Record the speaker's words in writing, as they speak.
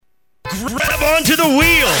Grab onto the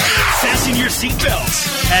wheel, fasten your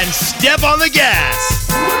seatbelts, and step on the gas.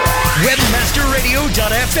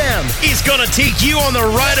 WebmasterRadio.fm is going to take you on the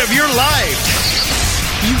ride of your life.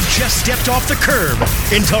 You've just stepped off the curb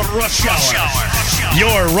into Rush Hour.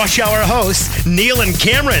 Your Rush Hour hosts, Neil and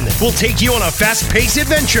Cameron, will take you on a fast-paced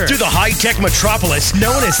adventure through the high-tech metropolis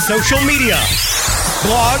known as social media.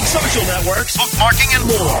 Blogs, social networks, bookmarking, and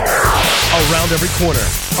more. Around every corner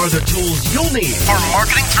are the tools you'll need for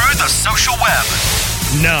marketing through the social web.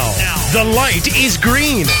 Now, the light is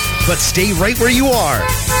green, but stay right where you are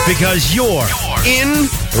because you're in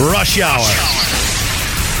Rush Hour.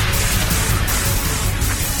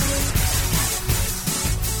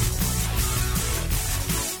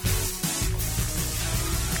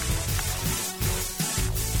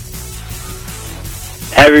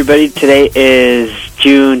 Hey everybody, today is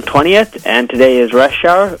June 20th, and today is Rush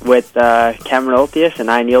Hour with Cameron Olthius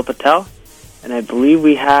and I, Neil Patel. And I believe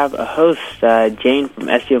we have a host, Jane from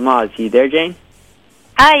SEO Moz. You there, Jane?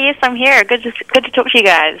 Hi, yes, I'm here. Good to talk to you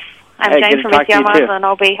guys. I'm Jane from SEO Moz, and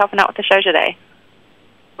I'll be helping out with the show today.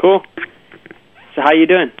 Cool. So how you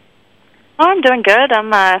doing? Oh, I'm doing good.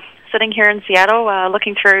 I'm sitting here in Seattle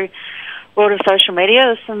looking through world of social media.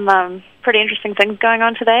 There's some pretty interesting things going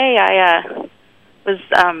on today. I was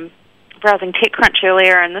browsing TechCrunch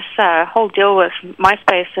earlier, and this whole deal with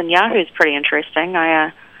MySpace and Yahoo is pretty interesting.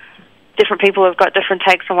 Different people have got different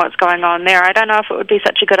takes on what's going on there. I don't know if it would be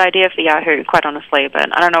such a good idea for Yahoo, quite honestly,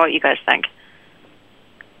 but I don't know what you guys think.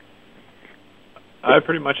 I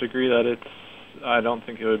pretty much agree that I don't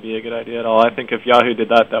think it would be a good idea at all. I think if Yahoo did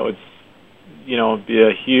that, that would, be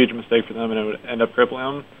a huge mistake for them, and it would end up crippling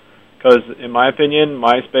them. Because in my opinion,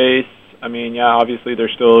 MySpace, obviously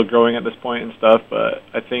they're still growing at this point and stuff, but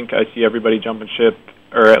I think I see everybody jumping ship,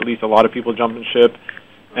 or at least a lot of people jumping ship,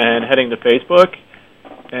 and heading to Facebook.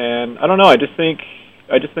 And I don't know, I just think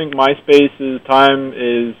MySpace's time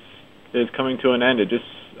is coming to an end.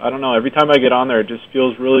 I don't know, every time I get on there, it just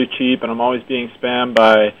feels really cheap, and I'm always being spammed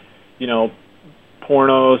by,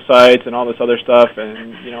 porno sites and all this other stuff,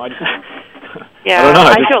 and, I just... Yeah,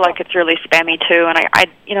 I feel like it's really spammy too, and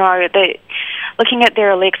looking at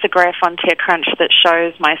their Alexa graph on TechCrunch that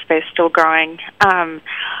shows MySpace still growing, I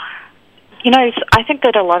think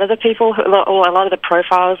that a lot of the people, or a lot of the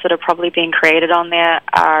profiles that are probably being created on there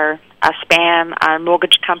are spam, are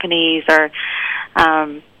mortgage companies, or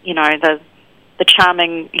the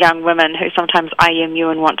charming young women who sometimes IM you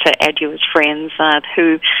and want to add you as friends,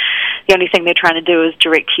 who the only thing they're trying to do is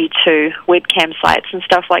direct you to webcam sites and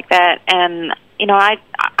stuff like that. And,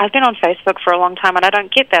 I've been on Facebook for a long time, and I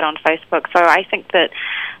don't get that on Facebook. So I think that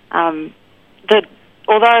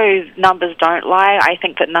although numbers don't lie, I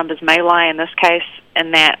think that numbers may lie in this case,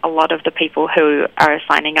 in that a lot of the people who are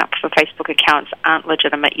signing up for Facebook accounts aren't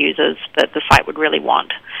legitimate users that the site would really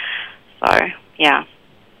want. So, yeah.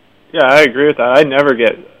 Yeah, I agree with that. I never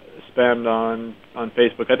get spammed on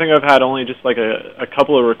Facebook. I think I've had only just like a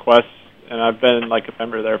couple of requests, and I've been like a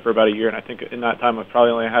member there for about a year, and I think in that time I've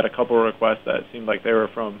probably only had a couple of requests that seemed like they were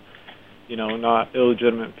from, not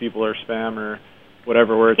illegitimate people or spam or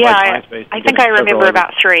whatever, where it's like MySpace. I think I remember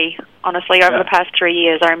about 3, honestly, over the past 3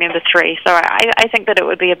 years. I remember 3. So I think that it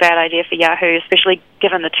would be a bad idea for Yahoo, especially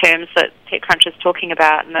given the terms that TechCrunch is talking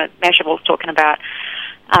about and that Mashable is talking about.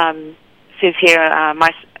 Says here,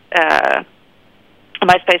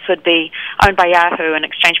 MySpace would be owned by Yahoo in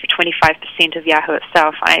exchange for 25% of Yahoo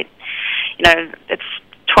itself. It's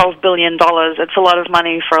 $12 billion. It's a lot of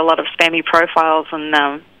money for a lot of spammy profiles and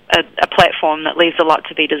a platform that leaves a lot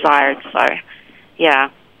to be desired. So, yeah.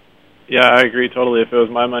 Yeah, I agree totally. If it was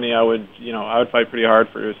my money, I would fight pretty hard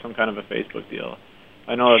for some kind of a Facebook deal.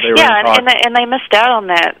 I know that they were and they missed out on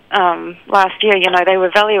that last year. They were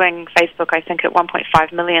valuing Facebook, I think, at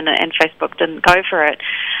 $1.5 million, and Facebook didn't go for it.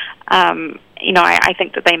 I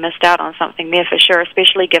think that they missed out on something there for sure,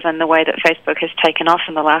 especially given the way that Facebook has taken off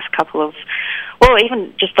in the last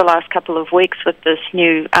even just the last couple of weeks with this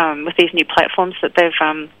new, with these new platforms that they've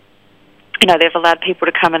allowed people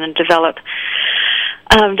to come in and develop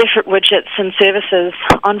different widgets and services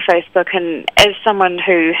on Facebook. And as someone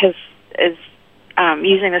who is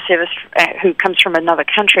using the service who comes from another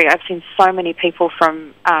country, I've seen so many people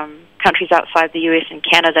from countries outside the US and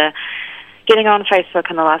Canada getting on Facebook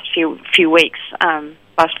in the last few weeks,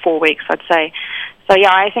 last 4 weeks, I'd say. So,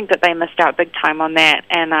 yeah, I think that they missed out big time on that.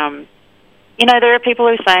 And, there are people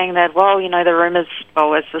who are saying that, the rumors,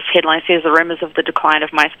 as this headline says, the rumors of the decline of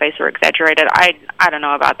MySpace are exaggerated. I don't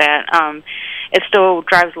know about that. It still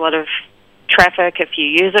drives a lot of traffic if you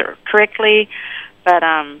use it correctly. But,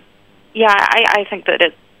 I think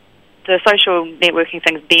that the social networking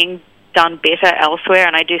thing's being done better elsewhere,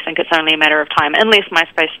 and I do think it's only a matter of time, unless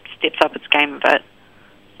MySpace steps up its game a bit.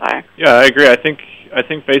 So. Yeah, I agree. I think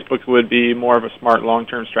Facebook would be more of a smart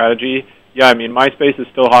long-term strategy. Yeah, I mean, MySpace is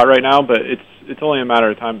still hot right now, but it's only a matter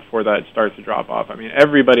of time before that starts to drop off. I mean,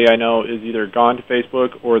 everybody I know is either gone to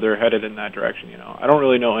Facebook or they're headed in that direction, you know. I don't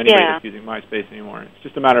really know anybody that's using MySpace anymore. It's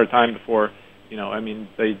just a matter of time before, you know, I mean,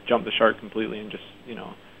 they jump the shark completely and just, you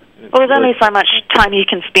know. Well, there's only so much time you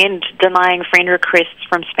can spend denying friend requests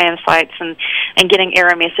from spam sites and getting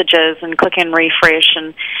error messages and click and refresh,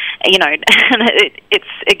 and, you know,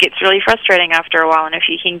 it gets really frustrating after a while, and if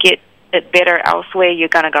you can get it better elsewhere, you're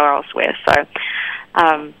going to go elsewhere. So,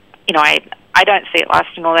 you know, I don't see it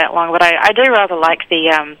lasting all that long, but I do rather like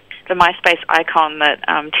the MySpace icon that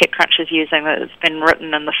TechCrunch is using, that has been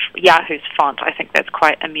written in the Yahoo's font. I think that's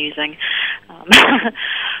quite amusing.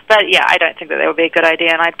 But yeah, I don't think that would be a good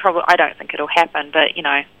idea, and I don't think it'll happen. But, you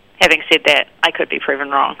know, having said that, I could be proven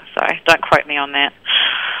wrong, so don't quote me on that.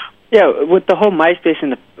 Yeah, with the whole MySpace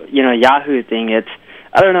and the, you know, Yahoo thing,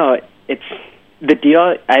 I don't know, it's the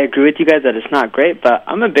deal. I agree with you guys that it's not great, but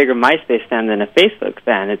I'm a bigger MySpace fan than a Facebook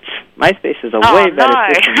fan. MySpace is a way better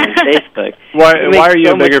system than Facebook. Why are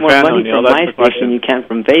you a bigger fan, Neil? That's the question. Than you can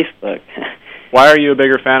from Facebook. Why are you a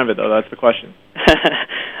bigger fan of it, though? That's the question.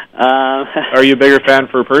 Are you a bigger fan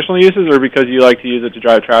for personal uses, or because you like to use it to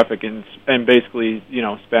drive traffic and basically, you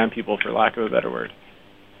know, spam people, for lack of a better word?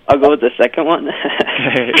 I'll go with the second one.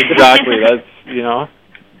 Exactly. That's, you know,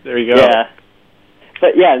 there you go. Yeah.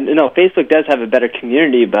 But yeah, no, Facebook does have a better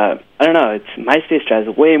community, but I don't know, MySpace drives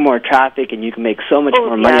way more traffic, and you can make so much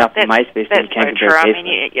more money off of MySpace than you can compare to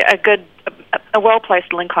Facebook. I mean, a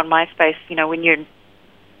well-placed link on MySpace, you know, when it's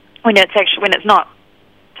not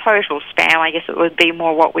total spam, I guess it would be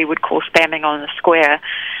more what we would call spamming on the square.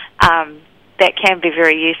 That can be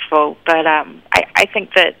very useful, but I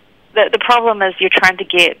think that the problem is you're trying to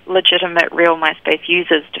get legitimate, real MySpace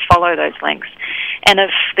users to follow those links. And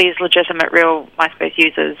if these legitimate, real MySpace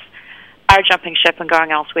users are jumping ship and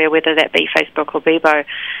going elsewhere, whether that be Facebook or Bebo,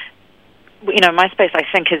 you know, MySpace, I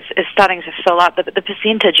think, is starting to fill up. The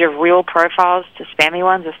percentage of real profiles to spammy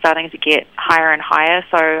ones is starting to get higher and higher.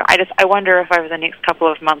 So I wonder if over the next couple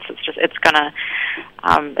of months it's gonna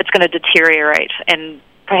deteriorate and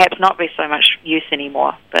perhaps not be so much use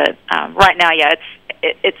anymore. But right now, yeah,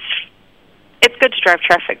 it's good to drive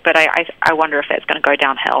traffic, but I wonder if that's going to go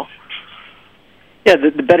downhill. Yeah,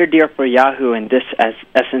 the better deal for Yahoo in this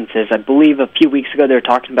essence is, I believe a few weeks ago they were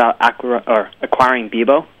talking about acquiring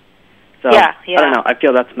Bebo. So yeah. I don't know. I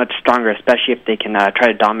feel that's much stronger, especially if they can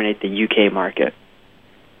try to dominate the UK market.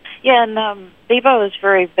 Yeah, and Bebo is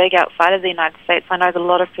very big outside of the United States. I know that a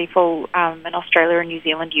lot of people in Australia and New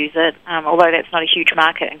Zealand use it, although that's not a huge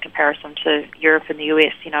market in comparison to Europe and the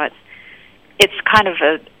US. You know, it's kind of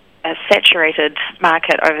a saturated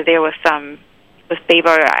market over there with Bebo.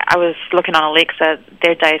 I was looking on Alexa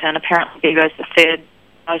their data, and apparently Bebo is the third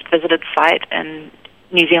most visited site in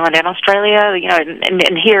New Zealand and Australia. You know,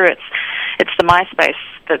 and here it's the MySpace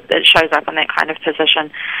that shows up in that kind of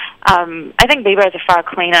position. I think Bebo is a far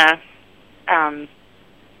cleaner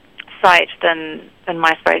site than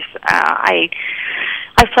MySpace.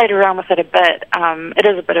 I've played around with it a bit. It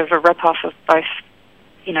is a bit of a rip-off of both,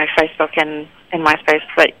 you know, Facebook and MySpace,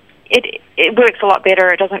 but it works a lot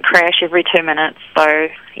better. It doesn't crash every 2 minutes. So,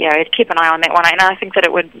 yeah, I'd keep an eye on that one. And I think that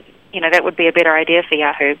that would be a better idea for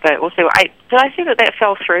Yahoo. But also, did I see that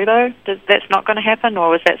fell through, though? That's not going to happen,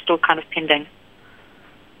 or was that still kind of pending?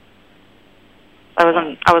 I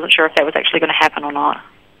wasn't sure if that was actually going to happen or not.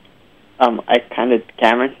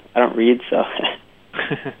 Cameron, I don't read, so.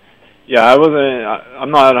 Yeah,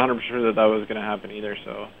 I'm not 100% sure that was going to happen either,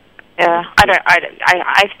 so. Yeah,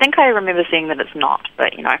 I think I remember seeing that it's not,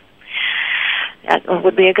 but, you know, it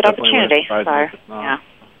would be a good opportunity. So, yeah.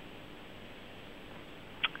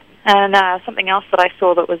 And something else that I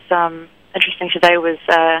saw that was interesting today was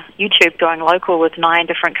YouTube going local with 9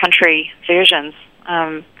 different country versions.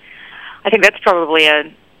 I think that's probably a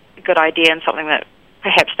good idea and something that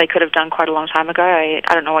perhaps they could have done quite a long time ago. I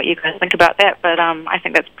don't know what you guys think about that, but I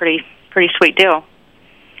think that's pretty sweet deal.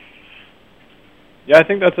 Yeah, I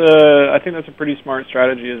think that's a pretty smart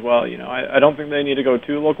strategy as well. You know, I don't think they need to go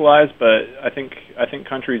too localized, but I think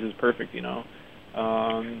countries is perfect. You know.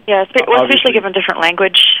 Yeah, especially given different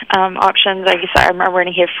language options. I guess I remember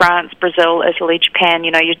reading here France, Brazil, Italy, Japan.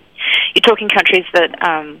 You know, you're talking countries that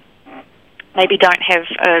maybe don't have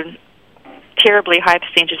a terribly high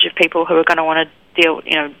percentage of people who are going to want to deal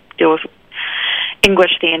with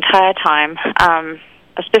English the entire time.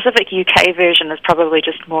 A specific UK version is probably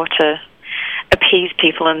just more to appease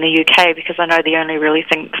people in the UK, because I know the only really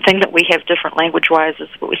thing that we have different language-wise is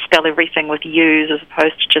we spell everything with U's as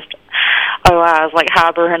opposed to just ORs, like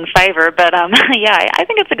harbour and favour. But yeah, I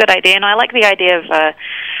think it's a good idea, and I like the idea of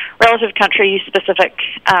relative country-specific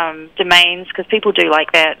domains, because people do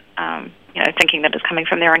like that, thinking that it's coming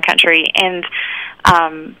from their own country, and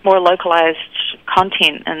more localized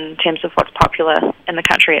content in terms of what's popular in the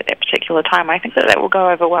country at that particular time. I think that will go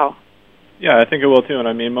over well. Yeah, I think it will too. And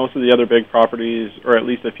I mean, most of the other big properties, or at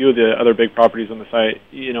least a few of the other big properties on the site,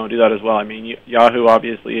 do that as well. I mean, Yahoo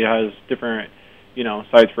obviously has different,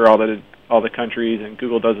 sites for all the countries, and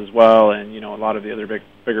Google does as well, and a lot of the other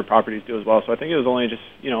bigger properties do as well. So I think it was only just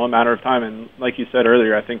a matter of time. And like you said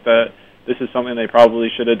earlier, I think that this is something they probably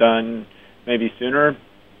should have done maybe sooner,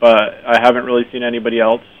 but I haven't really seen anybody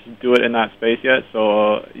else do it in that space yet.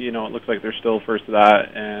 So it looks like they're still first to that,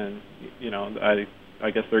 and I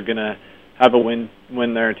guess they're gonna have a win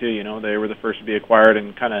there too. They were the first to be acquired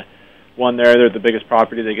and kind of won there. They're the biggest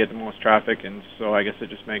property. They get the most traffic, and so I guess it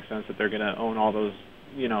just makes sense that they're going to own all those,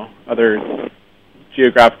 other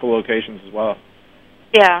geographical locations as well.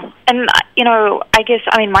 Yeah, and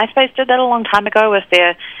MySpace did that a long time ago with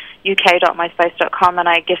their uk.myspace.com, and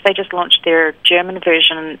I guess they just launched their German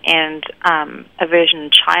version and a version in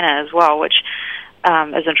China as well, which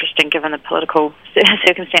is interesting given the political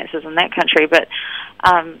circumstances in that country. But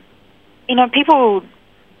people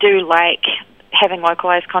do like having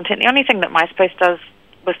localized content. The only thing that MySpace does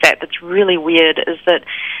with that's really weird is that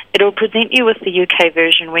it'll present you with the UK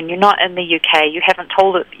version when you're not in the UK. You haven't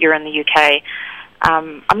told it you're in the UK.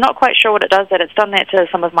 I'm not quite sure what it does that. It's done that to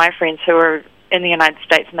some of my friends who are in the United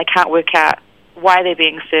States, and they can't work out why they're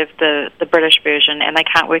being served the British version, and they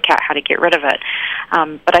can't work out how to get rid of it.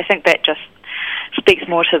 But I think that just speaks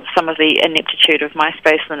more to some of the ineptitude of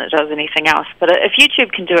MySpace than it does anything else. But if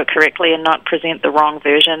YouTube can do it correctly and not present the wrong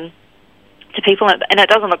version to people, and it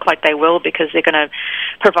doesn't look like they will, because they're going to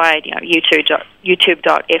provide YouTube.fr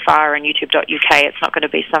and YouTube.uk. It's not going to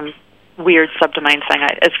be some weird subdomain thing,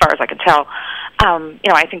 as far as I can tell.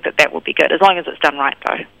 I think that will be good, as long as it's done right,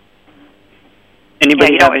 though.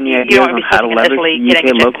 Anybody have any ideas on how to leverage UK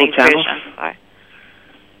local channels?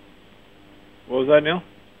 What was that, Neil?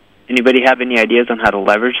 Anybody have any ideas on how to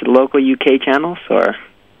leverage the local UK channels, or?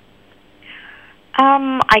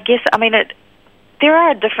 There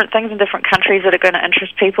are different things in different countries that are going to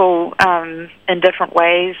interest people in different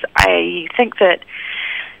ways. I think that,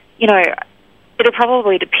 it'll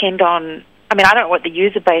probably depend on, I don't know what the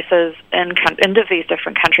user base is in these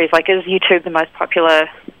different countries. Like, is YouTube the most popular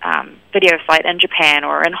video site in Japan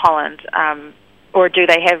or in Holland? Or do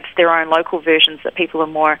they have their own local versions that people are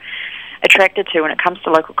more attracted to when it comes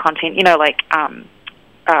to local content?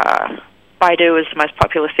 Baidu is the most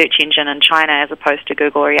popular search engine in China as opposed to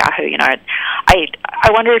Google or Yahoo. I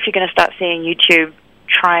wonder if you're going to start seeing YouTube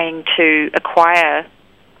trying to acquire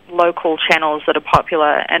local channels that are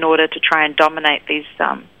popular in order to try and dominate these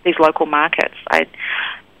local markets. I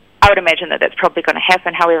would imagine that that's probably going to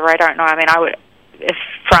happen. However, I don't know. If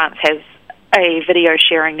France has a video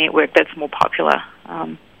sharing network that's more popular.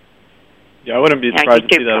 Yeah, I wouldn't be surprised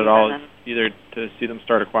to see that at all. Either to see them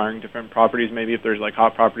start acquiring different properties, maybe if there's like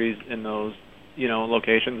hot properties in those,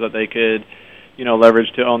 locations that they could,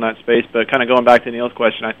 leverage to own that space. But kind of going back to Neil's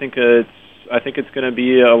question, I think it's going to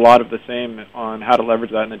be a lot of the same on how to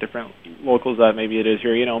leverage that in the different locals that maybe it is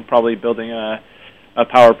here. Probably building a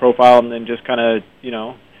power profile, and then just kind of,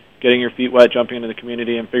 getting your feet wet, jumping into the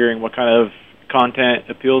community, and figuring what kind of content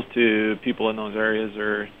appeals to people in those areas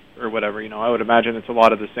or whatever. I would imagine it's a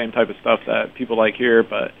lot of the same type of stuff that people like here,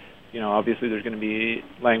 but obviously there's going to be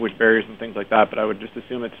language barriers and things like that, but I would just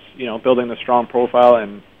assume it's, building the strong profile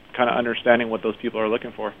and kind of understanding what those people are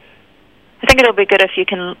looking for. I think it'll be good if you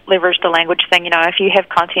can leverage the language thing. If you have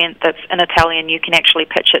content that's in Italian, you can actually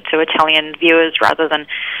pitch it to Italian viewers rather than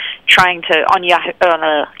trying to, on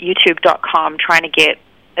YouTube.com, trying to get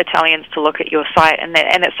Italians to look at your site. And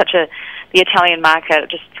it's the Italian market,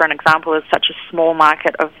 just for an example, is such a small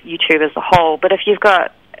market of YouTube as a whole. But if you've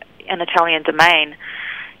got an Italian domain,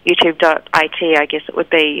 YouTube.it, I guess it would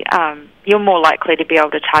be, you're more likely to be able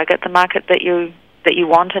to target the market that you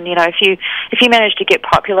want. And if you manage to get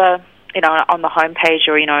popular, on the homepage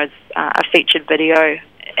or as a featured video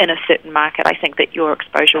in a certain market, I think that your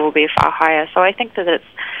exposure will be far higher. So I think that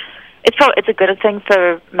it's a good thing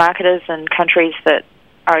for marketers and countries that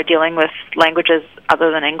are dealing with languages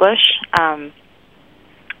other than English.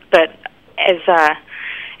 But as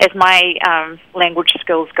my language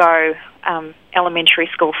skills go, elementary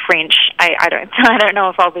school French, I don't know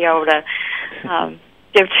if I'll be able to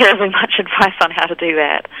give terribly much advice on how to do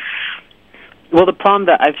that. Well, the problem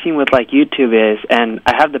that I've seen with like YouTube is, and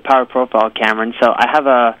I have the Power Profile, Cameron, so I have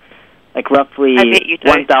roughly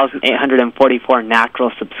 1,844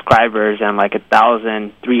 natural subscribers and like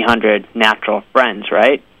 1,300 natural friends,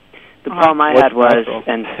 right? The problem I had was,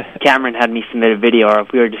 and Cameron had me submit a video, or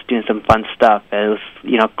if we were just doing some fun stuff. It was,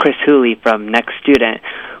 Chris Hooley from Next Student,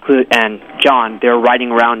 and John. They were riding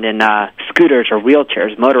around in scooters or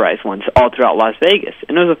wheelchairs, motorized ones, all throughout Las Vegas,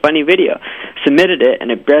 and it was a funny video. Submitted it, and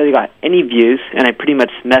it barely got any views. And I pretty much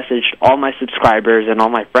messaged all my subscribers and all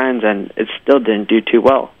my friends, and it still didn't do too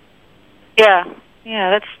well. Yeah,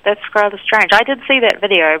 that's rather strange. I did see that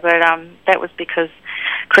video, but that was because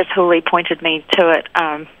Chris Hooley pointed me to it.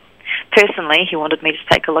 Personally, he wanted me to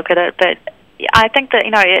take a look at it, but I think that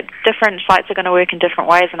different sites are going to work in different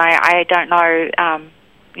ways, and I don't know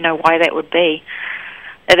why that would be.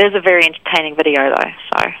 It is a very entertaining video, though.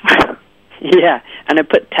 So yeah, and I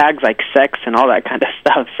put tags like sex and all that kind of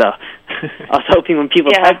stuff. So I was hoping when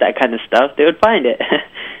people type that kind of stuff, they would find it.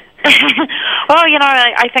 Well,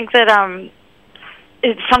 I think that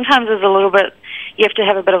it sometimes is a little bit. You have to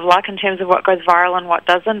have a bit of luck in terms of what goes viral and what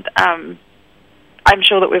doesn't. I'm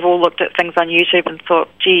sure that we've all looked at things on YouTube and thought,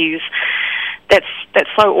 geez, that's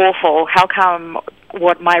so awful. How come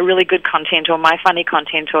what my really good content or my funny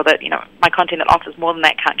content or that, my content that offers more than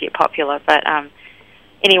that can't get popular? But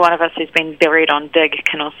any one of us who's been buried on Dig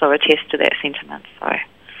can also attest to that sentiment. So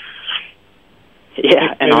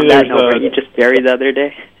yeah, and on that note, were you just buried the other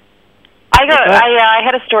day? I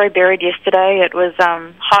had a story buried yesterday. It was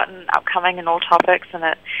hot and upcoming in all topics, and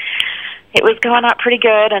it was going up pretty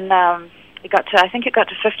good, and it got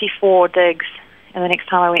to 54 digs, and the next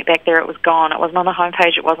time I went back there, it was gone. It wasn't on the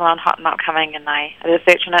homepage. It wasn't on Hot and Upcoming, and I did a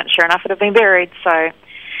search on it, and sure enough, it had been buried. So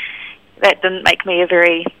that didn't make me a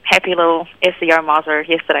very happy little SEO mozzer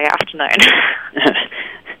yesterday afternoon.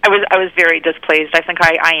 I was very displeased. I think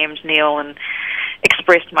I IM'd Neil and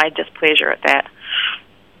expressed my displeasure at that.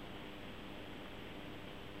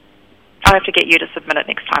 I'll have to get you to submit it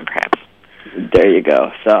next time, perhaps. There you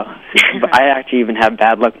go. So I actually even have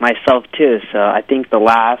bad luck myself, too. So I think the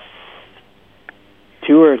last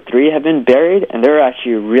 2 or 3 have been buried, and they're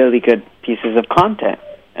actually really good pieces of content.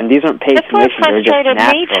 And these aren't paid submissions; they're just natural. That's what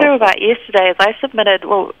frustrated me too about yesterday. Is I submitted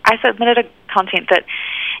a content that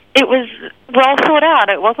it was well thought out.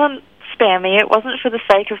 It wasn't spammy. It wasn't for the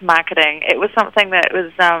sake of marketing. It was something that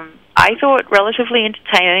was I thought relatively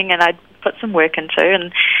entertaining, and I'd put some work into.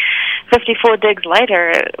 And 54 digs later,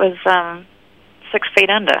 it was 6 feet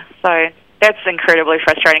under. So that's incredibly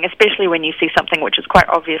frustrating, especially when you see something which is quite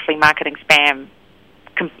obviously marketing spam,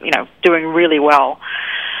 doing really well.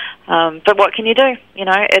 But what can you do?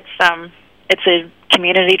 It's a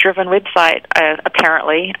community-driven website,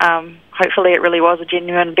 apparently. Hopefully it really was a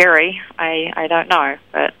genuine bury. I don't know,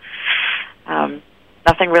 but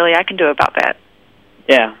nothing really I can do about that.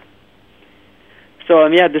 Yeah. So,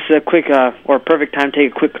 this is a quick or perfect time to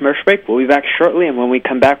take a quick commercial break. We'll be back shortly, and when we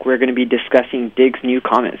come back, we're going to be discussing Dig's new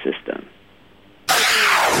comment system.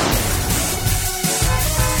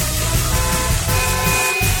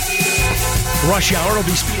 Rush Hour will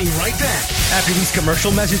be speeding right back after these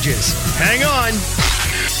commercial messages. Hang on.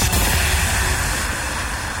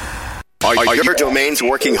 Are your domains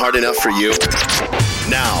working hard enough for you?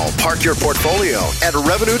 Now, park your portfolio at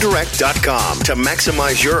RevenueDirect.com to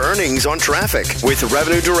maximize your earnings on traffic. With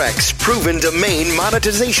Revenue Direct's proven domain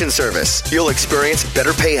monetization service, you'll experience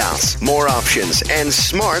better payouts, more options, and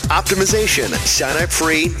smart optimization. Sign up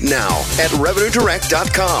free now at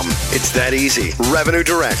RevenueDirect.com. It's that easy. Revenue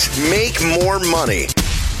Direct. Make more money.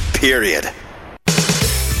 Period.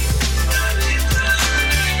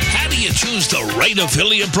 You choose the right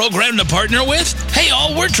affiliate program to partner with? Hey,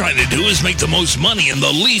 all we're trying to do is make the most money in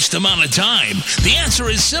the least amount of time. The answer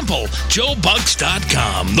is simple.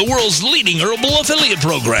 JoeBucks.com, the world's leading herbal affiliate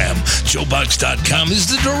program. JoeBucks.com is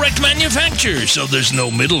the direct manufacturer, so there's no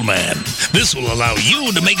middleman. This will allow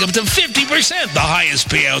you to make up to 50% the highest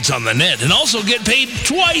payouts on the net and also get paid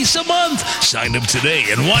twice a month. Sign up today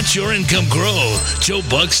and watch your income grow.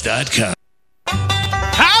 JoeBucks.com.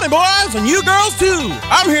 Howdy, boys, and you girls, too.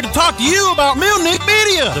 I'm here to talk to you about Milnick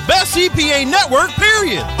Media, the best CPA network,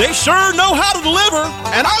 period. They sure know how to deliver,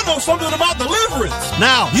 and I know something about deliverance.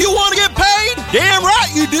 Now, you want to get paid? Damn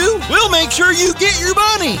right you do. We'll make sure you get your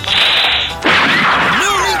money.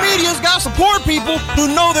 Milnick Media's got support people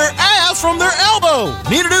who know their ass from their elbow.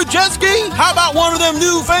 Need a new jet ski? How about one of them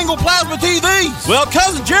newfangled plasma TVs? Well,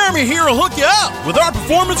 Cousin Jeremy here will hook you up with our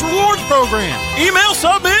performance rewards program. Email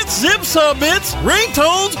submits, zip submits,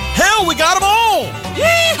 ringtones, hell, we got them all.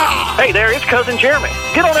 Yeehaw! Hey there, it's Cousin Jeremy.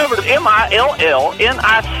 Get on over to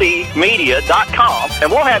MILLNICmedia.com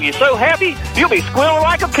and we'll have you so happy you'll be squealing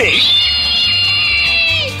like a pig.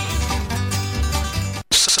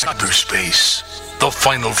 cyberspace, the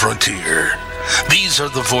final frontier. These are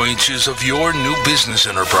the voyages of your new business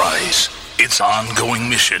enterprise. Its ongoing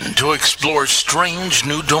mission to explore strange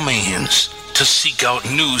new domains, to seek out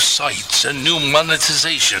new sites and new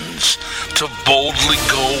monetizations, to boldly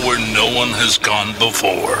go where no one has gone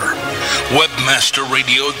before.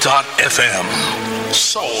 Webmasterradio.fm.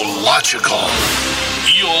 So logical.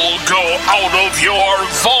 You'll go out of your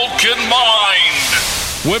Vulcan mind.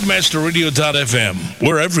 Webmasterradio.fm.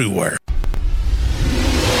 We're everywhere.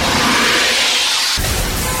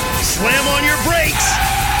 Slam on your brakes.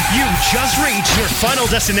 You've just reached your final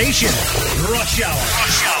destination, Rush Hour,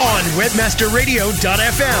 on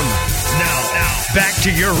WebmasterRadio.fm. Now, back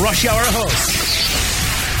to your Rush Hour host.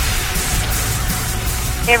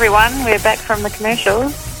 Hey everyone, we're back from the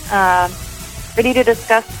commercials. Ready to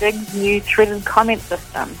discuss Dig's new threaded comment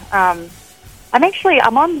system. I'm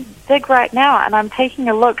on Dig right now, and I'm taking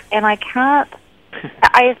a look, and I can't.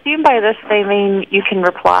 I assume by this they mean you can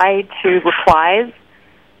reply to replies,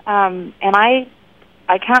 and I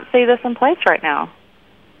can't see this in place right now.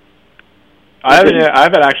 I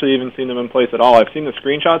haven't actually even seen them in place at all. I've seen the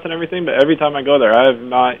screenshots and everything, but every time I go there, I have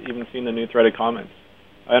not even seen the new threaded comments.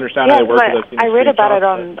 I understand how they work. I read about it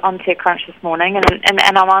on TechCrunch this morning, and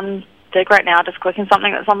I'm on Dig right now, just clicking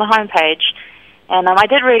something that's on the homepage. And I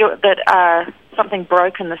did read that something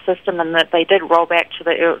broke in the system, and that they did roll back to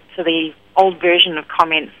the old version of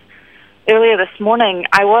comments earlier this morning.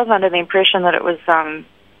 I was under the impression that it was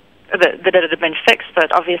that it had been fixed,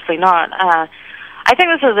 but obviously not. I think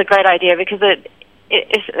this is a great idea because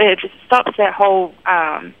it stops that whole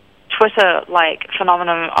Twitter-like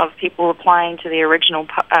phenomenon of people replying to the original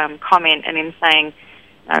comment and then saying,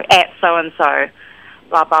 at so-and-so,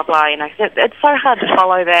 blah, blah, blah. It's so hard to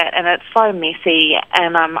follow that, and it's so messy,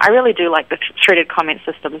 and I really do like the threaded comment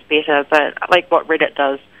systems better, but I like what Reddit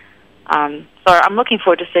does. So I'm looking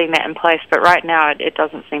forward to seeing that in place, but right now it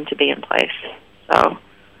doesn't seem to be in place. So...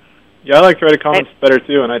 Yeah, I like threaded comments better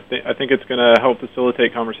too, and I think it's going to help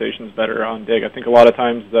facilitate conversations better on Dig. I think a lot of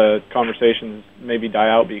times the conversations maybe die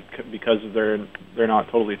out because they're not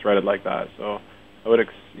totally threaded like that. So I would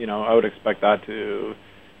expect that to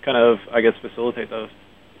kind of, I guess, facilitate those.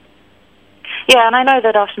 Yeah, and I know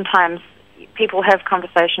that oftentimes people have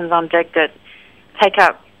conversations on Dig that take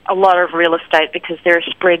up a lot of real estate because they're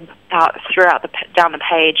spread out throughout down the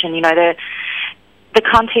page, and the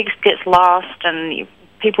context gets lost, and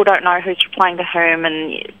people don't know who's replying to whom,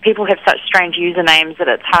 and people have such strange usernames that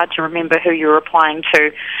it's hard to remember who you're replying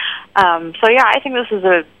to. So yeah, I think this is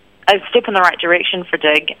a step in the right direction for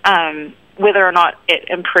Dig. Whether or not it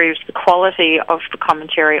improves the quality of the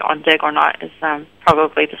commentary on Dig or not is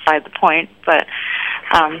probably beside the point, but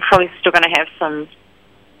probably still going to have some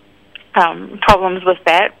problems with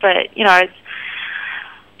that. But, it's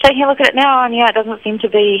taking a look at it now, and it doesn't seem to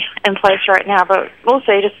be in place right now, but we'll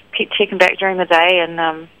see. Just keep checking back during the day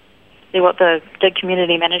and see what the Dig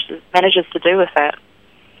community manages to do with that.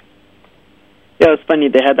 Yeah, it's funny,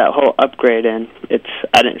 they had that whole upgrade, and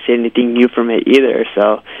I didn't see anything new from it either,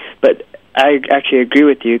 but I actually agree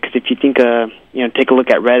with you, because if you think, take a look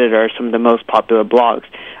at Reddit or some of the most popular blogs,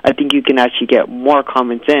 I think you can actually get more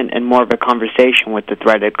comments in and more of a conversation with the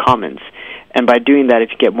threaded comments. And by doing that,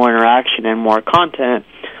 if you get more interaction and more content,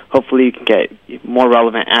 hopefully you can get more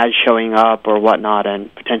relevant ads showing up or whatnot, and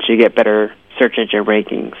potentially get better search engine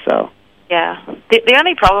rankings. So. Yeah. The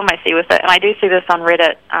only problem I see with it, and I do see this on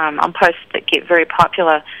Reddit on posts that get very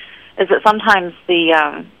popular, is that sometimes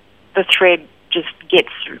the thread just gets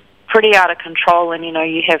pretty out of control, and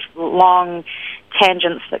you have long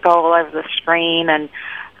tangents that go all over the screen, and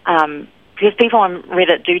because people on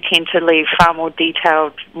Reddit do tend to leave far more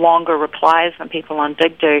detailed, longer replies than people on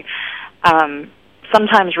Dig do.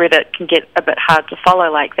 Sometimes Reddit can get a bit hard to follow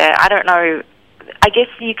like that. I don't know. I guess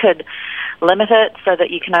you could limit it so that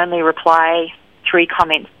you can only reply 3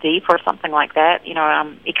 comments deep or something like that. You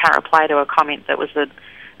can't reply to a comment that was a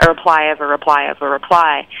reply of a reply of a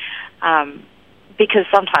reply. Because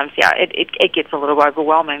sometimes, it gets a little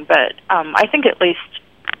overwhelming. But I think at least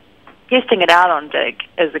testing it out on Dig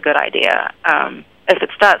is a good idea. If it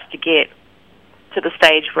starts to get to the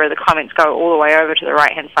stage where the comments go all the way over to the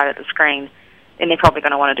right-hand side of the screen, then they're probably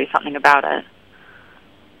going to want to do something about it.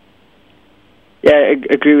 Yeah, I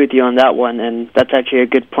agree with you on that one, and that's actually a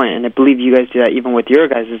good point. And I believe you guys do that even with your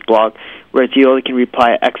guys' blog, where you only can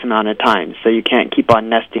reply X amount of times, so you can't keep on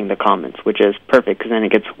nesting the comments, which is perfect, because then it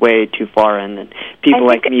gets way too far, and then people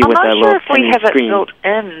like me with a little tiny screen. I'm not sure if we have it built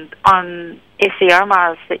in on SEO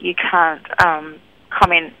Mars that you can't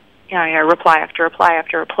comment, reply after reply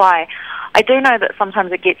after reply. I do know that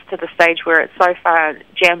sometimes it gets to the stage where it's so far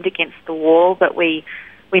jammed against the wall that we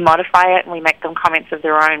we modify it and we make them comments of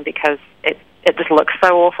their own because it just looks so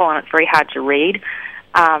awful and it's very hard to read.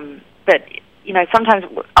 But you know, sometimes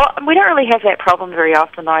we don't really have that problem very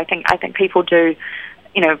often, though. I think people do,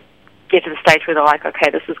 you know, get to the stage where they're like,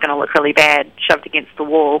 okay, this is going to look really bad, shoved against the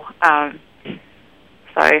wall.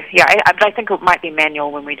 So yeah, I think it might be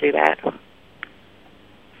manual when we do that.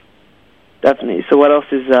 Definitely. So what else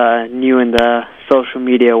is new in the social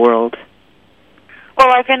media world?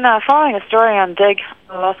 Well, I've been following a story on Dig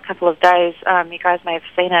the last couple of days. You guys may have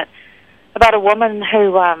seen it, about a woman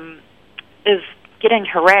who is getting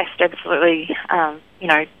harassed, absolutely, you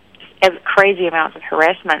know, crazy amounts of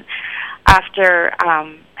harassment after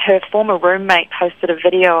her former roommate posted a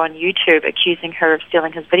video on YouTube accusing her of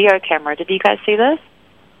stealing his video camera. Did you guys see this?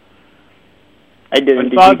 I didn't.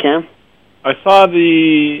 Did you, Cam? I saw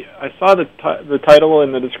the title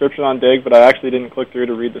and the description on Dig, but I actually didn't click through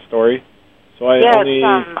to read the story. So I only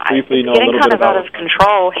briefly know a little bit about it. It's getting kind of out of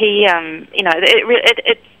control. He, you know,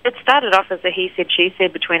 it started off as a he said, she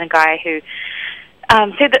said between a guy who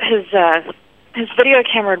said that his video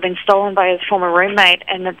camera had been stolen by his former roommate,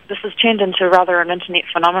 and this has turned into rather an internet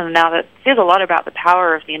phenomenon now that says a lot about the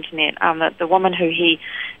power of the internet. That the woman who he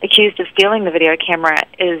accused of stealing the video camera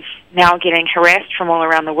is now getting harassed from all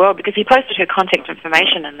around the world because he posted her contact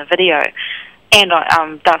information in the video, and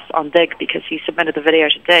thus on Dig because he submitted the video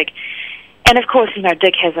to Dig. And of course, you know,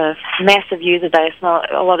 Dig has a massive user base,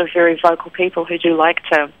 a lot of very vocal people who do like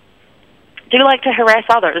to harass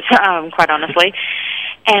others, quite honestly.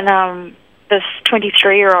 And this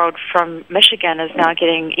 23-year-old from Michigan is now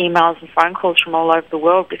getting emails and phone calls from all over the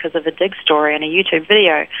world because of a Dig story and a YouTube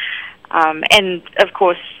video. And of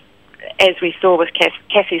course, as we saw with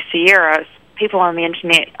Cassie Sierra, people on the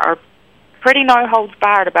internet are pretty no holds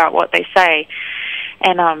barred about what they say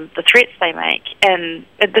and the threats they make. And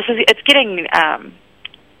it's getting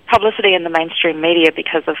publicity in the mainstream media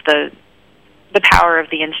because of the power of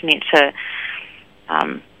the internet to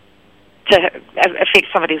affect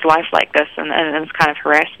somebody's life like this and this kind of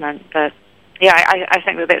harassment. But yeah, I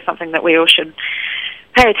think that that's something that we all should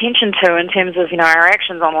pay attention to in terms of, you know, our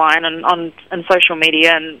actions online and on social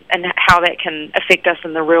media and how that can affect us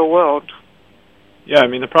in the real world. Yeah, I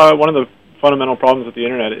mean, one of the fundamental problems with the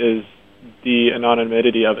internet is the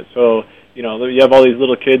anonymity of it. So, you know, you have all these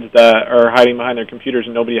little kids that are hiding behind their computers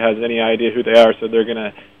and nobody has any idea who they are, so they're going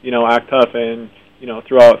to, you know, act tough and, you know,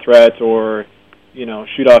 throw out threats or, you know,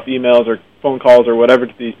 shoot off emails or phone calls or whatever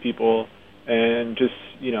to these people and just,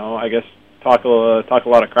 you know, I guess talk a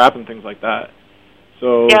lot of crap and things like that.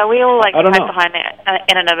 So yeah, we all like to hide behind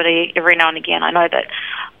anonymity every now and again. I know that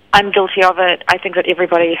I'm guilty of it. I think that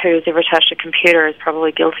everybody who's ever touched a computer is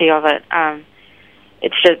probably guilty of it.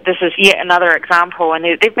 It's just, this is yet another example, and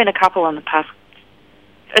there've been a couple in the past,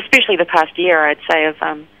 especially the past year, I'd say, of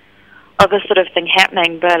this sort of thing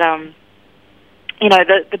happening. But you know,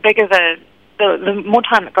 the bigger the more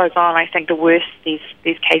time it goes on, I think the worse these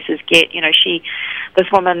cases get. You know, this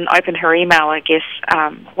woman opened her email, I guess,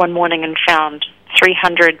 one morning and found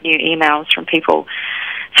 300 new emails from people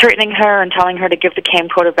threatening her and telling her to give the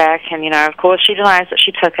camcorder back. And, you know, of course, she denies that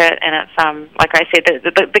she took it. And it's, like I said,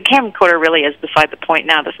 the camcorder really is beside the point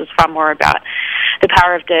now. This is far more about the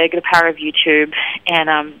power of Dig, the power of YouTube,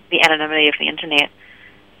 and the anonymity of the Internet.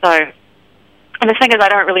 So, and the thing is, I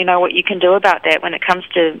don't really know what you can do about that when it comes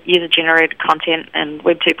to user-generated content and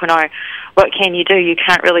Web 2.0. What can you do? You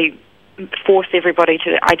can't really force everybody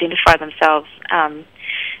to identify themselves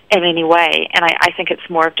in any way. And I think it's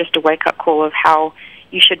more of just a wake-up call of how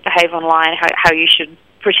you should behave online, how you should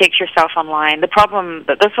protect yourself online. The problem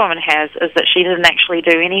that this woman has is that she didn't actually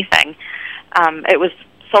do anything. It was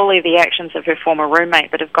solely the actions of her former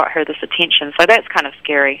roommate that have got her this attention. So that's kind of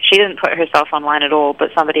scary. She didn't put herself online at all, but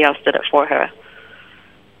somebody else did it for her.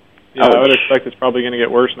 Yeah, I would expect it's probably going to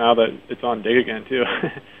get worse now that it's on Dig again, too.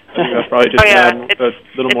 I think that's probably just a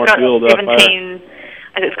little more fuel to that fire.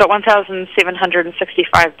 It's got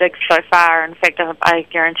 1,765 digs so far. In fact, I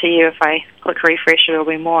guarantee you if I click refresh, it'll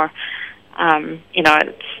be more. You know,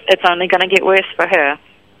 it's only going to get worse for her.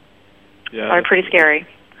 Yeah. So pretty scary.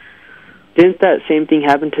 Didn't that same thing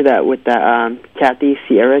happen to that with that Kathy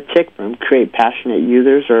Sierra chick from Create Passionate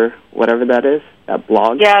Users or whatever that is, that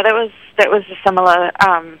blog? Yeah, that was a similar.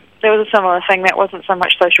 There was a similar thing. That wasn't so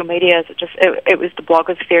much social media as it was the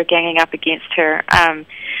blogosphere ganging up against her.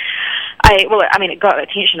 It got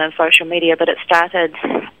attention in social media, but it started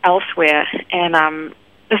elsewhere. And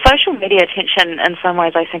the social media attention, in some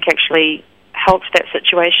ways, I think actually helped that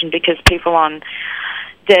situation because people on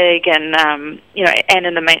Dig and and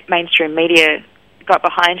in the mainstream media got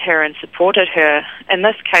behind her and supported her. In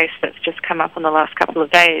this case, that's just come up in the last couple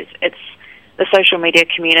of days. It's the social media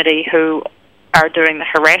community who are doing the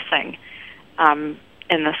harassing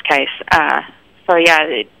in this case. So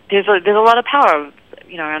yeah, there's a lot of power,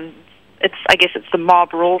 and I guess it's the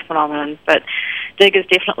mob rule phenomenon, but Dig is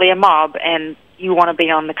definitely a mob, and you want to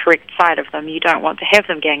be on the correct side of them. You don't want to have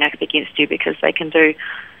them gang up against you because they can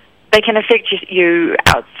affect you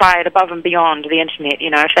outside, above and beyond the internet.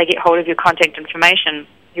 If they get hold of your contact information,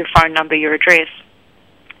 your phone number, your address,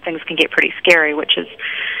 things can get pretty scary,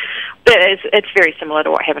 it's very similar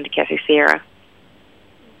to what happened to Kathy Sierra.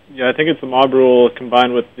 Yeah, I think it's the mob rule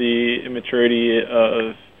combined with the immaturity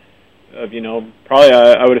of probably,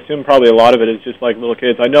 I would assume probably a lot of it is just like little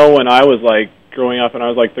kids. I know when I was like growing up and I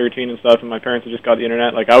was like 13 and stuff and my parents had just got the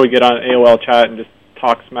internet, like I would get on AOL chat and just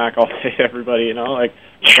talk smack all day to everybody, I don't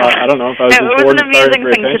know if I was just bored and starving for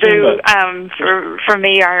attention. It was an amusing thing to do. For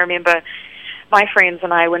me, I remember my friends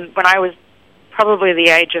and I, when I was probably the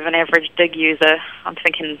age of an average Dig user, I'm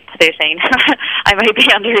thinking 13. I may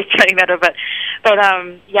be underestimating that a bit. But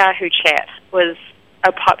Yahoo Chat was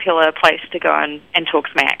a popular place to go and talk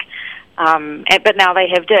smack. But now they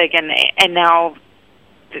have Dig, and now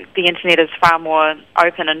the internet is far more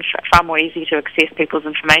open and far more easy to access people's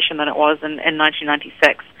information than it was in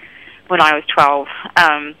 1996 when I was 12.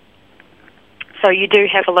 So you do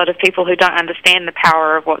have a lot of people who don't understand the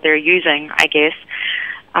power of what they're using, I guess,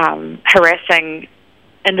 harassing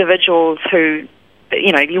individuals who,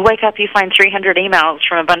 you wake up, you find 300 emails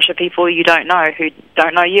from a bunch of people you don't know who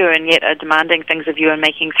don't know you and yet are demanding things of you and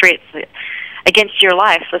making threats against your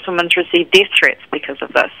life. This woman's received death threats because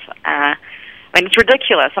of this. It's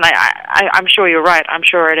ridiculous, and I'm sure you're right. I'm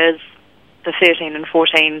sure it is the 13 and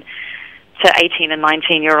 14 to 18 and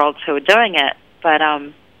 19-year-olds who are doing it, but,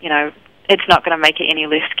 it's not going to make it any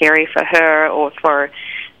less scary for her or for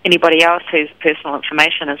anybody else whose personal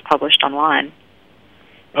information is published online.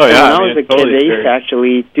 Oh, yeah. When I was a kid, they used to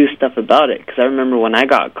actually do stuff about it, because I remember when I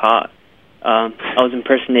got caught, I was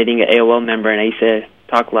impersonating an AOL member, and I used to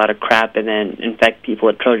talk a lot of crap and then infect people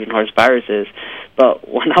with Trojan horse viruses. But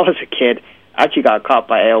when I was a kid, I actually got caught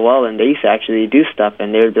by AOL, and they used to actually do stuff,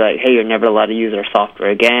 and they would be like, hey, you're never allowed to use our software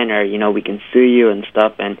again, or, we can sue you and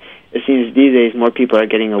stuff, and it seems these days more people are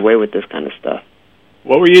getting away with this kind of stuff.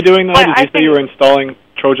 What were you doing, though? Did you say you were installing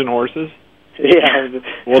Trojan horses? Yeah.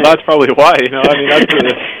 Well, that's probably why, that's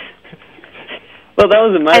Well, that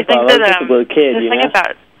wasn't my fault. I was just a little kid,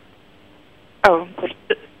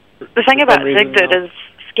 The thing about Zigdit is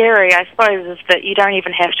scary, I suppose, is that you don't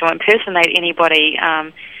even have to impersonate anybody.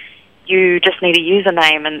 You just need a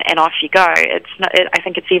username and off you go. I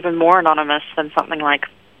think it's even more anonymous than something like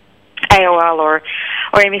AOL or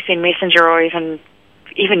MSN Messenger or even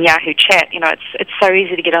Yahoo Chat. It's so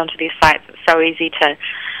easy to get onto these sites. It's so easy to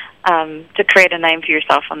create a name for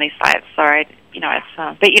yourself on these sites. So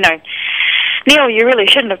Neil, you really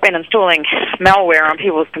shouldn't have been installing malware on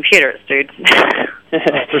people's computers, dude.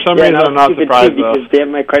 For some reason, I'm not surprised, though. Because they have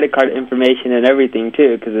my credit card information and everything,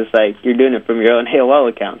 too, because it's like you're doing it from your own AOL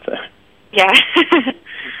account. So. Yeah.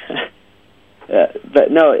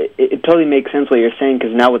 But no, it totally makes sense what you're saying,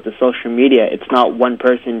 because now with the social media, it's not one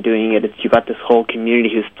person doing it. You got this whole community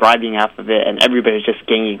who's thriving off of it, and everybody's just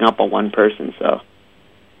ganging up on one person. So.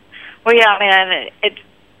 Well, yeah,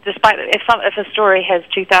 despite if a story has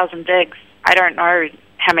 2,000 digs, I don't know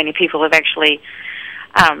how many people have actually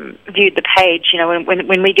viewed the page.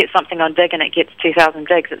 When we get something on Dig and it gets 2,000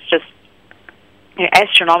 digs, it's just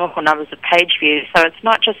astronomical numbers of page views. So it's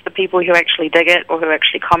not just the people who actually dig it or who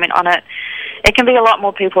actually comment on it. It can be a lot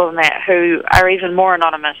more people than that who are even more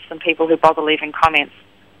anonymous than people who bother leaving comments.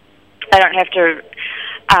 They don't have to.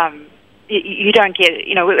 You don't get.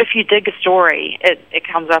 If you dig a story, it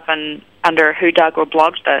comes up under who dug or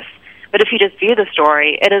blogged this. But if you just view the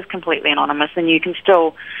story, it is completely anonymous, and you can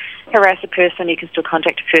still harass a person. You can still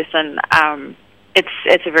contact a person.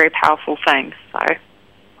 It's a very powerful thing. So.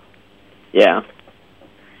 Yeah.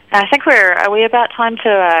 I think are we about time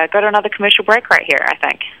to go to another commercial break right here, I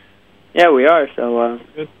think. Yeah, we are, so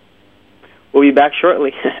we'll be back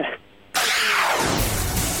shortly.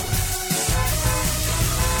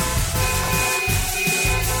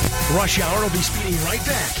 Rush Hour will be speeding right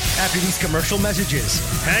back after these commercial messages.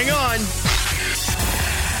 Hang on.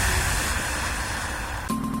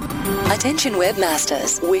 Attention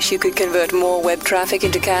webmasters. Wish you could convert more web traffic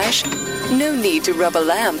into cash? No need to rub a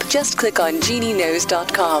lamp. Just click on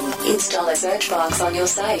GenieKnows.com. Install a search box on your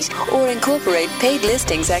site or incorporate paid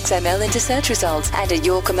listings XML into search results. And at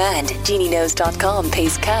your command, GenieKnows.com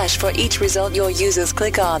pays cash for each result your users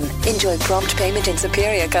click on. Enjoy prompt payment and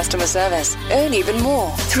superior customer service. Earn even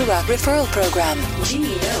more through our referral program.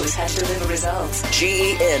 Genie Knows how to deliver results.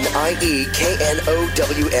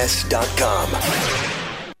 GenieKnows.com.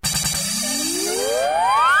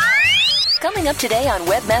 Coming up today on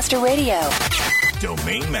Webmaster Radio.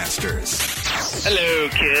 Domain Masters. Hello,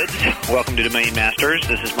 kids. Welcome to Domain Masters.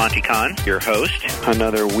 This is Monty Kahn, your host.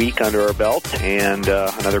 Another week under our belt and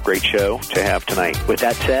another great show to have tonight. With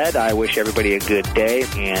that said, I wish everybody a good day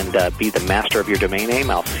and be the master of your domain name.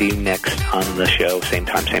 I'll see you next on the show, same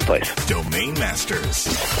time, same place. Domain Masters.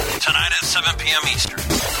 Tonight at 7 p.m. Eastern.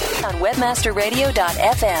 On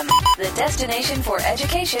webmasterradio.fm, the destination for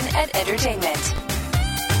education and entertainment.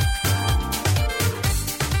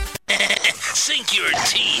 Sink your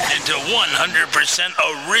teeth into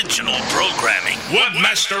 100% original programming.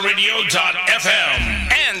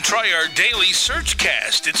 Webmasterradio.fm. And try our daily search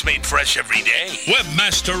cast. It's made fresh every day.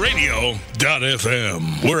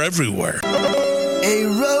 Webmasterradio.fm. We're everywhere. A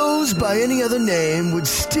rose by any other name would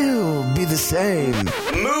still be the same.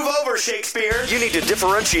 Move over, Shakespeare. You need to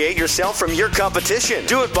differentiate yourself from your competition.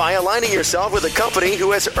 Do it by aligning yourself with a company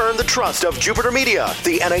who has earned the trust of Jupiter Media,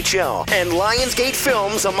 the NHL, and Lionsgate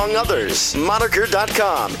Films, among others.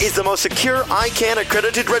 Moniker.com is the most secure ICANN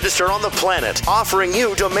accredited register on the planet, offering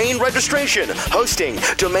you domain registration, hosting,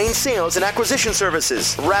 domain sales, and acquisition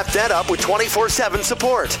services. Wrap that up with 24/7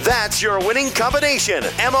 support. That's your winning combination.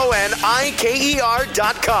 MONIKER.com.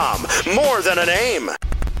 More than a name.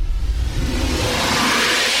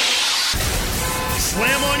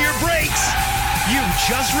 Slam on your brakes. You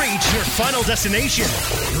just reached your final destination,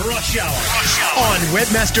 Rush Hour, on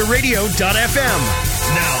webmasterradio.fm.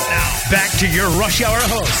 Now, back to your Rush Hour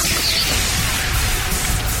host.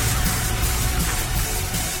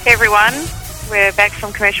 Hey everyone, we're back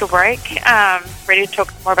from commercial break, ready to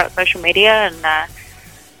talk more about social media and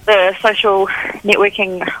the social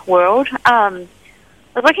networking world. I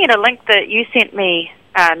was looking at a link that you sent me,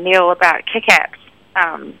 Neil, about KickApps,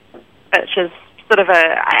 which is sort of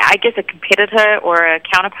I guess a competitor or a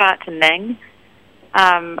counterpart to Ning.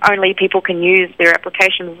 Only people can use their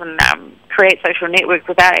applications and create social networks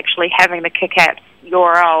without actually having the KickApps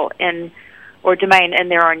URL or domain in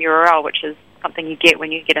their own URL, which is something you get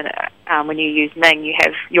when you get when you use Ning. You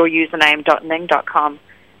have your username.ning.com.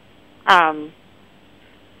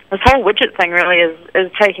 This whole widget thing really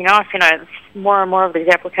is taking off. You know, it's more and more of these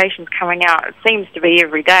applications coming out. It seems to be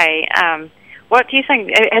every day. What do you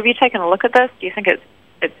think? Have you taken a look at this? Do you think it's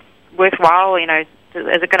worthwhile? You know, is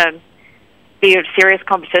it going to be a serious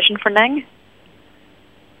competition for Ning?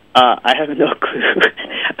 I have no clue.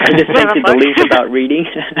 I just think the least about reading.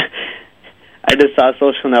 I just saw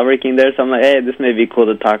social networking there, so I'm like, hey, this may be cool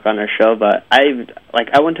to talk on our show. But I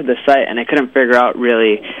went to the site and I couldn't figure out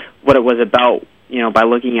really what it was about. You know, by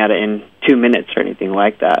looking at it in 2 minutes or anything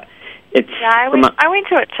like that. I went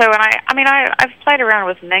to it too, and I've played around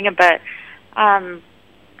with Ning a bit.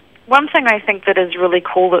 One thing I think that is really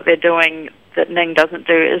cool that they're doing that Ning doesn't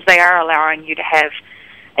do is they are allowing you to have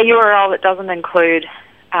a URL that doesn't include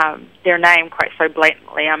their name quite so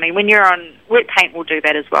blatantly. I mean, when you're on WebPaint will do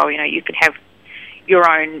that as well. You know, you could have your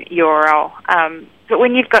own URL, but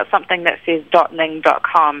when you've got something that says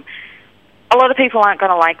 .ning.com, a lot of people aren't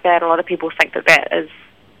going to like that. A lot of people think that is,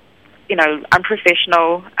 you know,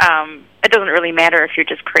 unprofessional. It doesn't really matter if you're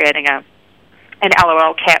just creating an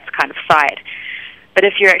LOL caps kind of site. But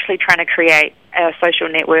if you're actually trying to create a social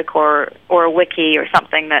network or a wiki or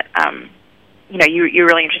something that, you know, you're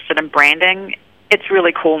really interested in branding, it's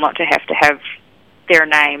really cool not to have their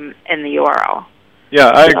name in the URL.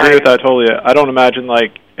 Yeah, I agree with that totally. I don't imagine,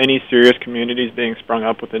 like, any serious communities being sprung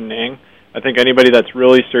up within Ning. I think anybody that's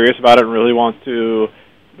really serious about it and really wants to,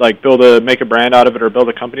 like, make a brand out of it or build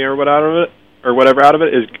a company or whatever out of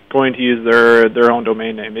it is going to use their own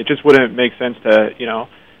domain name. It just wouldn't make sense to, you know,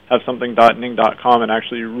 have something .ning.com and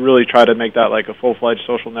actually really try to make that like a full-fledged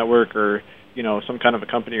social network or, you know, some kind of a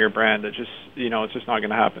company or brand. That just, you know, it's just not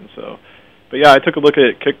going to happen. So, but yeah, I took a look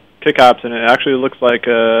at KickApps and it actually looks like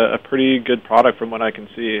a pretty good product from what I can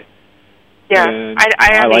see. Yeah, and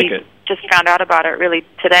I like it. Just found out about it really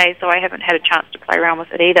today, so I haven't had a chance to play around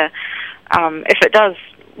with it either. If it does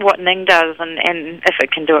what Ning does, and if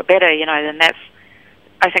it can do it better, you know, then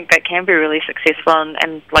I think that can be really successful.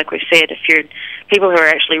 And like we've said, if you're people who are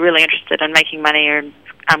actually really interested in making money or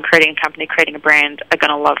creating a company, creating a brand, are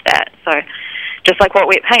going to love that. So just like what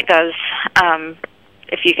WebPaint does,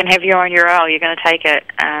 if you can have your own URL, you're going to take it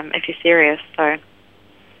if you're serious. So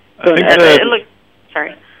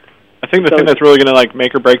sorry. I think the thing that's really going to like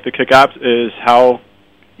make or break the KickApps is how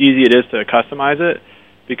easy it is to customize it,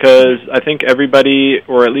 because I think everybody,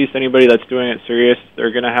 or at least anybody that's doing it serious, they're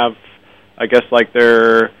going to have, I guess, like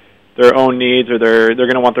their own needs, or they're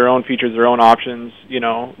going to want their own features, their own options, you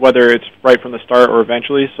know, whether it's right from the start or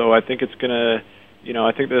eventually. So I think it's going to, you know,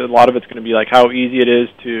 I think that a lot of it's going to be like how easy it is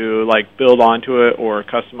to like build onto it or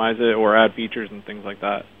customize it or add features and things like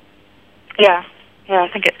that. Yeah, I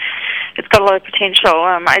think it's got a lot of potential.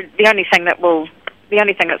 The only thing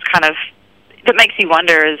that's kind of that makes you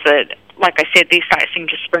wonder is that, like I said, these sites seem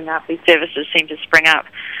to spring up. These services seem to spring up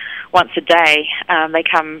once a day. They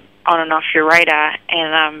come on and off your radar,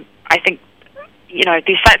 and I think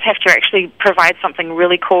these sites have to actually provide something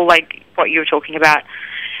really cool, like what you were talking about,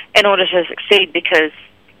 in order to succeed. Because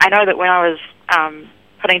I know that when I was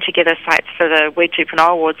putting together sites for the Web 2.0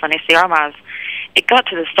 Awards on SEO, it got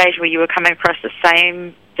to the stage where you were coming across the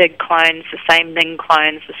same Dig clones, the same Ning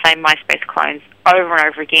clones, the same MySpace clones over and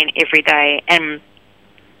over again every day, and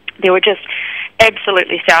there were just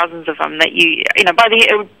absolutely thousands of them that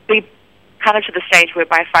it would be kind of to the stage where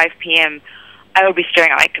by 5 p.m. I would be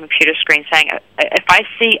staring at my computer screen saying, if I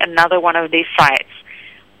see another one of these sites,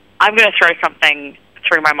 I'm going to throw something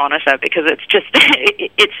through my monitor, because it's just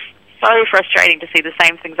it's so frustrating to see the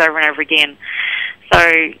same things over and over again. So,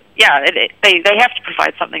 yeah, they have to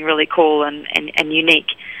provide something really cool and unique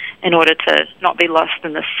in order to not be lost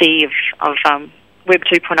in the sea of Web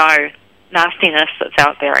 2.0 nastiness that's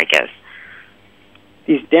out there, I guess.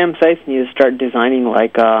 These damn sites need to start designing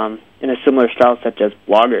like in a similar style such as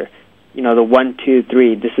Blogger. The 1, 2,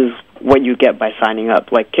 3, this is what you get by signing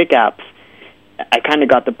up. Like Kick Apps, I kind of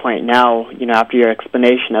got the point now, after your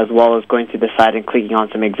explanation, as well as going through the site and clicking on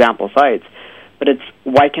some example sites. But it's,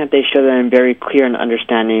 why can't they show that in a very clear and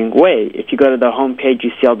understanding way? If you go to the home page, you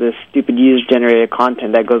see all this stupid user-generated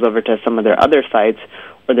content that goes over to some of their other sites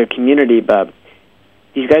or their community, but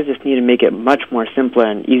these guys just need to make it much more simpler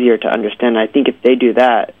and easier to understand. I think if they do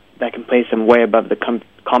that, that can place them way above the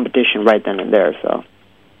competition right then and there. So,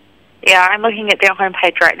 yeah, I'm looking at their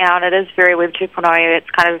homepage right now, and it is very Web 2.0. It's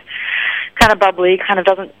kind of bubbly, kind of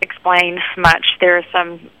doesn't explain much. There are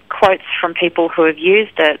some quotes from people who have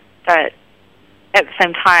used it, but at the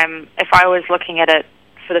same time, if I was looking at it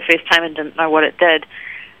for the first time and didn't know what it did,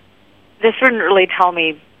 this wouldn't really tell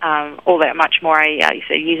me all that much more. You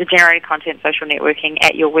said user-generated content, social networking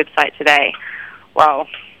at your website today. Well,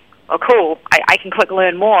 cool. I can click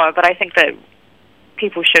Learn More, but I think that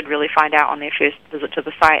people should really find out on their first visit to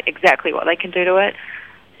the site exactly what they can do to it,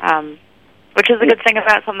 which is a good thing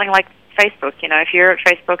about something like Facebook. If you're at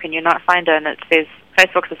Facebook and you're not signed in, it says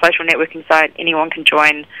Facebook's a social networking site, anyone can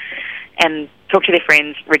join and talk to their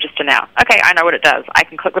friends, register now. Okay, I know what it does. I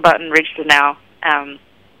can click the button, register now.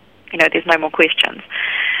 There's no more questions.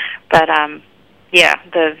 But,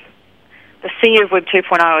 the sea of Web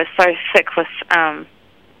 2.0 is so thick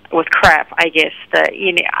with crap, I guess, that,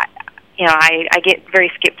 I get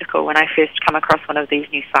very skeptical when I first come across one of these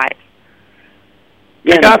new sites.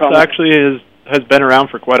 Kick Apps actually has been around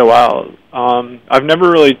for quite a while. I've never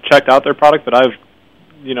really checked out their product, but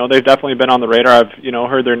they've definitely been on the radar. I've,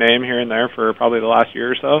 heard their name here and there for probably the last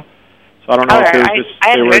year or so. So I don't know if I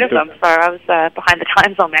hadn't heard of them, so I was behind the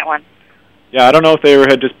times on that one. Yeah, I don't know if they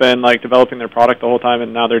had just been like developing their product the whole time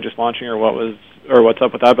and now they're just launching, or what's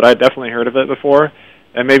up with that. But I had definitely heard of it before,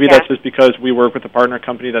 and maybe that's just because we work with a partner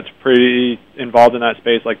company that's pretty involved in that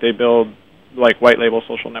space. Like they build like white label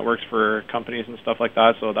social networks for companies and stuff like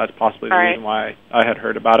that. So that's possibly the reason why I had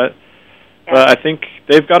heard about it. Yeah. But I think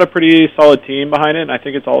they've got a pretty solid team behind it, and I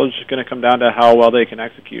think it's all just going to come down to how well they can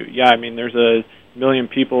execute. Yeah, I mean, there's a million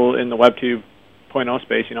people in the Web 2.0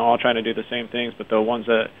 space, all trying to do the same things, but the ones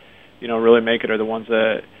that, really make it are the ones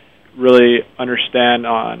that really understand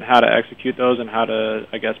on how to execute those and how to,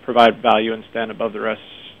 I guess, provide value and stand above the rest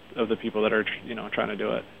of the people that are, trying to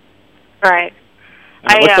do it. Right.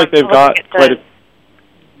 And it looks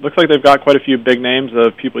like they've got quite a few big names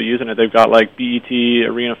of people using it. They've got like BET,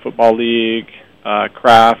 Arena Football League,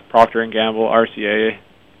 Kraft, Procter & Gamble, RCA.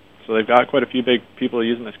 So they've got quite a few big people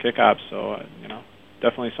using this Kick App. So,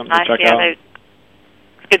 definitely something to check out. It's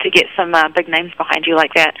good to get some big names behind you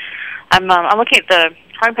like that. I'm looking at the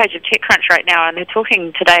homepage of TechCrunch right now, and they're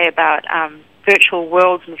talking today about virtual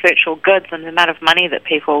worlds and virtual goods and the amount of money that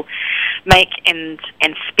people make and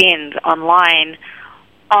spend online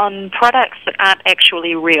on products that aren't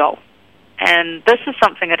actually real. And this is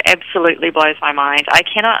something that absolutely blows my mind. I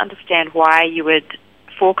cannot understand why you would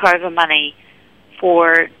fork over money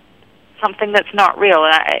for something that's not real.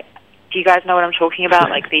 Do you guys know what I'm talking about?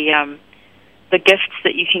 Like the gifts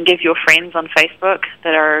that you can give your friends on Facebook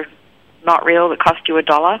that are not real, that cost you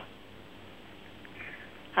 $1.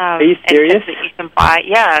 Are you serious? That you can buy.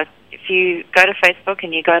 Yeah. If you go to Facebook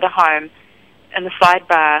and you go to Home, in the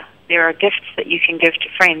sidebar, there are gifts that you can give to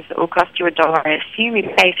friends that will cost you $1. I assume you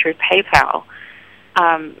pay through PayPal,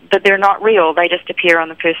 but they're not real. They just appear on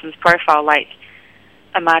the person's profile, like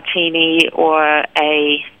a martini or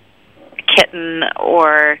a kitten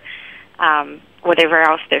or whatever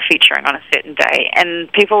else they're featuring on a certain day.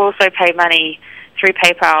 And people also pay money through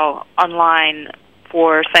PayPal online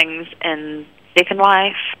for things in Second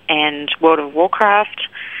Life and World of Warcraft,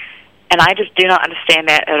 and I just do not understand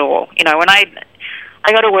that at all. You know, when I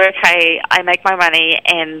go to work, I make my money,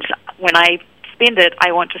 and when I spend it,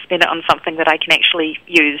 I want to spend it on something that I can actually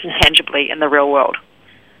use tangibly in the real world.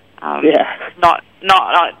 Not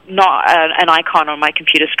an icon on my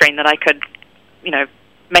computer screen that I could, you know,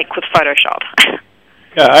 make with Photoshop.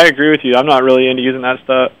 Yeah, I agree with you. I'm not really into using that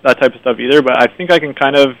type of stuff either, but I think I can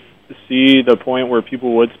kind of see the point where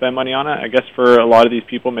people would spend money on it. I guess for a lot of these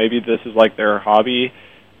people, maybe this is like their hobby,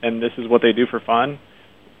 and this is what they do for fun.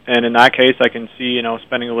 And in that case, I can see, you know,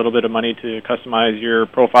 spending a little bit of money to customize your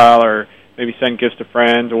profile, or maybe send gifts to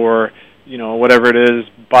friends, or, you know, whatever it is,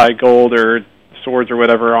 buy gold or swords or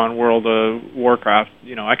whatever on World of Warcraft.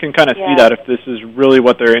 You know, I can kind of see that if this is really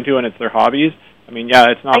what they're into and it's their hobbies. I mean, yeah,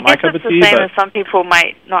 it's not my cup of tea. I guess it's the same as some people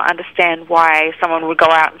might not understand why someone would go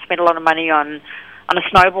out and spend a lot of money on a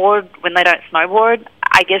snowboard when they don't snowboard.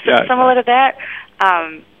 I guess it's similar to that.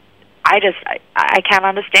 I can't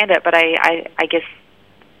understand it, but I guess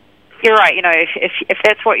you're right. You know, if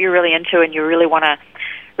that's what you're really into and you really want to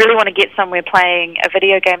get somewhere playing a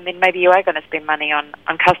video game, then maybe you are going to spend money on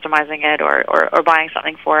customizing it or buying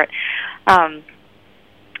something for it.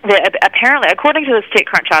 Apparently, according to this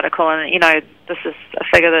TechCrunch article, and you know, this is a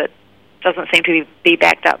figure that doesn't seem to be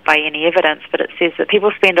backed up by any evidence, but it says that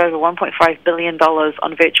people spend over $1.5 billion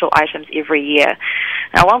on virtual items every year.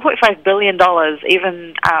 Now, $1.5 billion,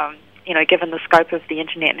 even you know, given the scope of the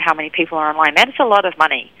internet and how many people are online, that is a lot of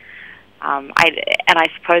money. I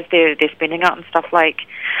suppose they're spending it on stuff like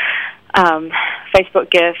Facebook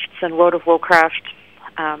gifts and World of Warcraft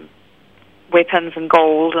weapons and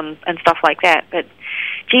gold and stuff like that. But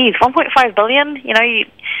geez, $1.5 billion, you know,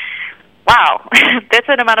 wow, that's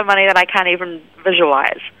an amount of money that I can't even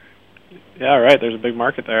visualize. Yeah, right. There's a big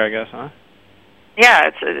market there, I guess, huh?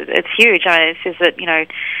 Yeah, it's huge. I mean, it says that, you know,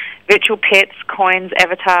 virtual pets, coins,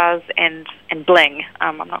 avatars, and bling.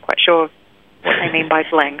 I'm not quite sure what they mean by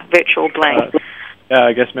bling. Virtual bling. Yeah,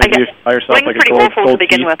 I guess maybe you buy yourself like a pretty awful to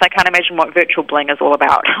begin with. I can't imagine what virtual bling is all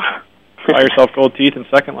about. Buy yourself gold teeth in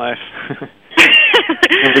Second Life.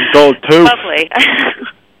 With gold tooth. Lovely.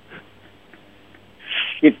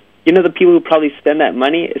 You know, the people who probably spend that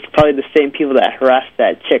money, it's probably the same people that harassed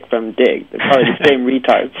that chick from Dig. They're probably the same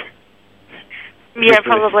retards. Yeah,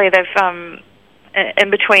 probably. They've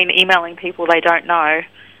in between emailing people they don't know,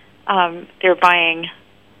 they're buying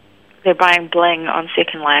bling on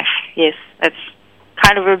Second Life. Yes, it's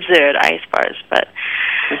kind of absurd, I suppose. But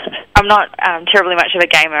I'm not terribly much of a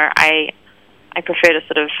gamer. I prefer to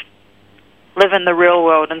sort of live in the real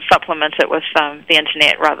world and supplement it with the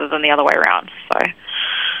internet rather than the other way around. So.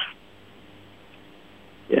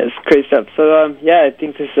 Yeah, it's great stuff. So, I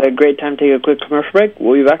think this is a great time to take a quick commercial break.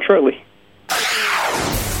 We'll be back shortly.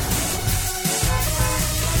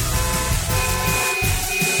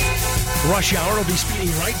 Rush Hour will be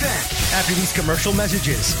speeding right back after these commercial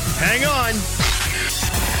messages. Hang on.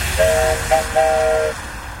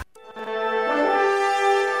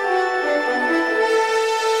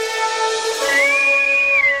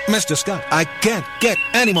 Mr. Scott, I can't get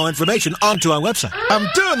any more information onto our website. I'm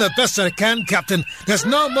doing the best I can, Captain. There's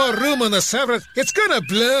no more room on the server. It's gonna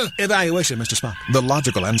blow. Evaluation, Mr. Spock. The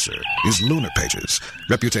logical answer is Lunar Pages.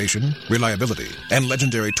 Reputation, reliability, and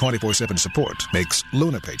legendary 24/7 support makes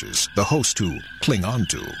Lunar Pages the host to cling on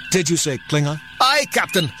to. Did you say Klingon? Aye,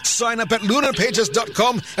 Captain. Sign up at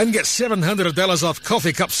lunarpages.com and get $700 off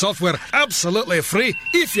coffee cup software absolutely free.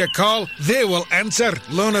 If you call, they will answer.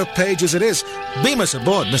 Lunar Pages it is. Beam us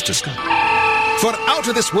aboard, Mr. Scott. For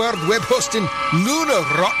out-of-this-world web hosting, Lunar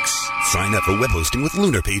rocks. Sign up for web hosting with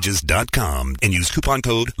lunarpages.com and use coupon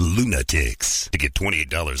code LUNATICS to get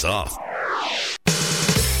 $28 off.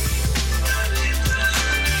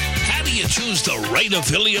 How do you choose the right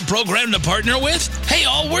affiliate program to partner with? Hey,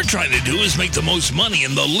 all we're trying to do is make the most money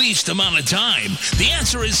in the least amount of time. The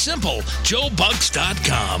answer is simple.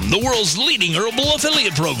 JoeBucks.com, the world's leading herbal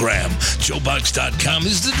affiliate program. JoeBucks.com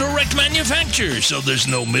is the direct manufacturer, so there's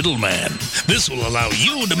no middleman. This will allow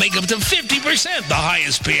you to make up to 50% the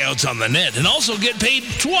highest payouts on the net and also get paid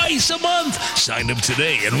twice a month. Sign up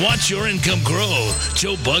today and watch your income grow.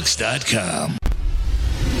 JoeBucks.com.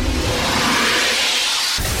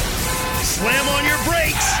 Slam on your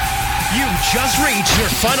brakes. You've just reached your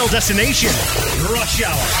final destination, Rush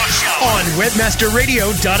Hour, on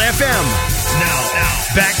WebmasterRadio.fm. Now,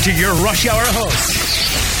 back to your Rush Hour host.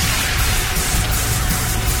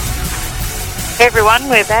 Hey everyone,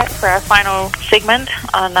 we're back for our final segment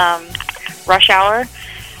on Rush Hour.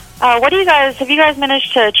 Have you guys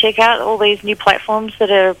managed to check out all these new platforms that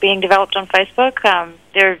are being developed on Facebook?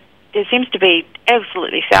 They're there seems to be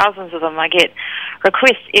absolutely thousands of them. I get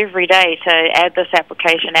requests every day to add this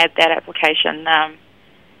application, add that application.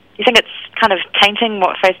 You think it's kind of tainting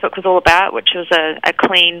what Facebook was all about, which was a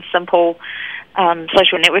clean, simple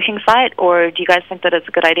social networking site, or do you guys think that it's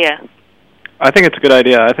a good idea? I think it's a good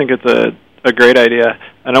idea. I think it's a great idea.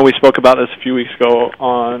 I know we spoke about this a few weeks ago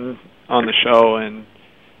on the show, and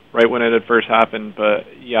right when it had first happened. But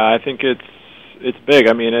yeah, I think it's big.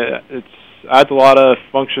 I mean, it adds a lot of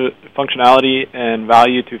functionality and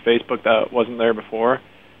value to Facebook that wasn't there before.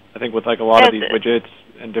 I think with like a lot of these widgets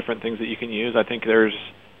and different things that you can use, I think there's,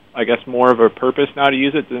 I guess, more of a purpose now to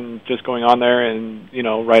use it than just going on there and, you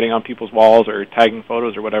know, writing on people's walls or tagging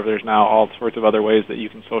photos or whatever. There's now all sorts of other ways that you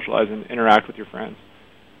can socialize and interact with your friends.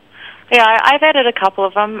 Yeah, I've added a couple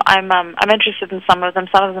of them. I'm interested in some of them.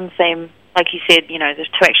 Some of them seem, like you said, you know,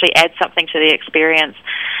 just to actually add something to the experience,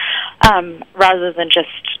 rather than just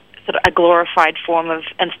sort of a glorified form of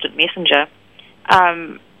instant messenger.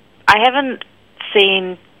 I haven't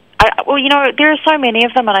seen. Well, you know, there are so many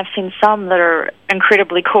of them, and I've seen some that are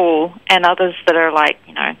incredibly cool, and others that are like,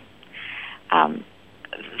 you know,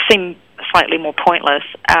 seem slightly more pointless.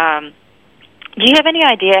 Do you have any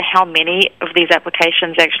idea how many of these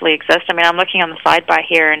applications actually exist? I mean, I'm looking on the sidebar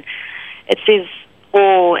here, and it says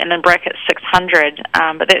all, and in brackets 600,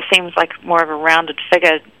 but that seems like more of a rounded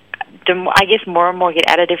figure. I guess more and more get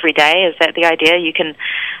added every day. Is that the idea? You can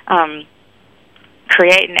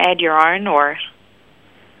create and add your own, or?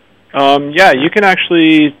 Yeah, you can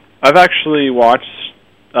actually. I've actually watched.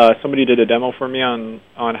 Somebody did a demo for me on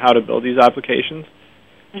how to build these applications.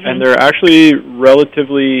 Mm-hmm. And they're actually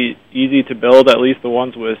relatively easy to build, at least the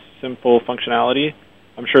ones with simple functionality.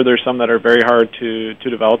 I'm sure there's some that are very hard to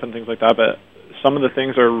develop and things like that, but some of the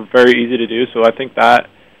things are very easy to do, so I think that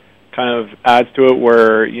kind of adds to it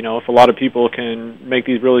where, you know, if a lot of people can make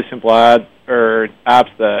these really simple apps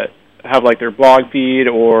that have like their blog feed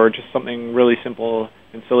or just something really simple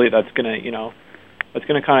and silly that's gonna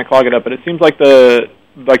kind of clog it up. But it seems like the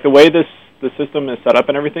way the system is set up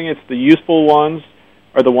and everything, it's the useful ones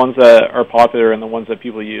are the ones that are popular and the ones that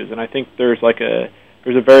people use. And I think there's a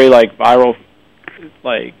very like virality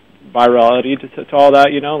to all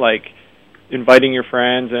that, you know, like inviting your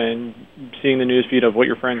friends and seeing the newsfeed of what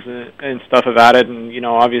your friends and stuff have added. And, you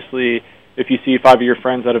know, obviously if you see 5 of your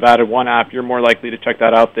friends that have added one app, you're more likely to check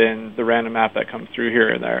that out than the random app that comes through here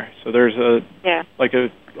and there. So there's a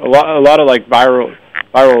lot of like viral,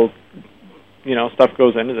 you know, stuff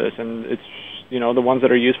goes into this, and it's, you know, the ones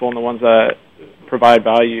that are useful and the ones that provide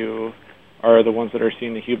value are the ones that are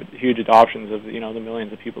seeing the huge adoptions of, you know, the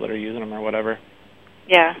millions of people that are using them or whatever.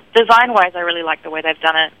 Yeah, design-wise, I really like the way they've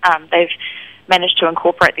done it. They've managed to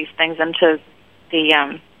incorporate these things into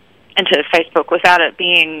into Facebook without it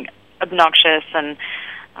being obnoxious and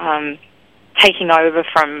taking over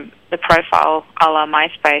from the profile a la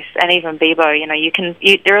MySpace and even Bebo. You know,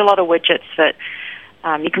 there are a lot of widgets that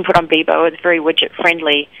you can put on Bebo. It's very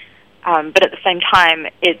widget-friendly. But at the same time,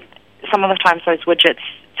 some of the times those widgets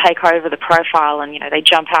take over the profile, and, you know, they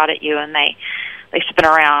jump out at you and they spin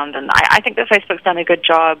around. And I think that Facebook's done a good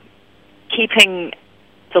job keeping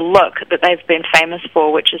the look that they've been famous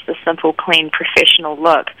for, which is the simple, clean, professional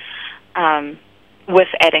look, with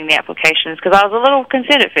adding the applications. Because I was a little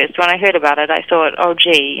concerned at first when I heard about it. I thought, oh,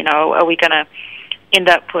 gee, you know, are we going to end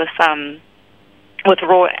up with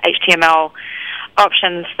raw HTML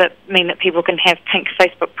options that mean that people can have pink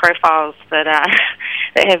Facebook profiles that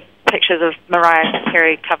have pictures of Mariah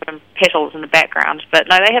Carey covered in petals in the background? But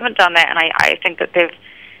no, they haven't done that, and I think that they've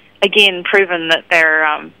again proven that they're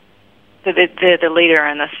the leader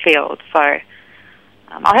in this field. So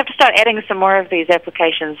I'll have to start adding some more of these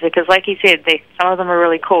applications because, like you said, some of them are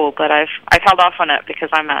really cool. But I've held off on it because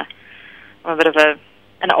I'm a bit of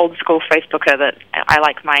an old school Facebooker that I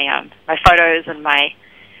like my photos and my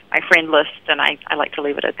friend list, and I like to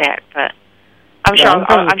leave it at that. But I'm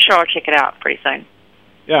sure I'll check it out pretty soon.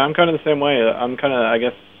 Yeah, I'm kind of the same way. I'm kind of, I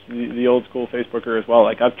guess, the old school Facebooker as well.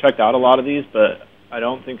 Like, I've checked out a lot of these, but I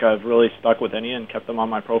don't think I've really stuck with any and kept them on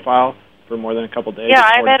my profile for more than a couple days. Yeah,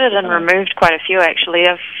 I've added and removed quite a few actually.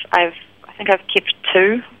 I think I've kept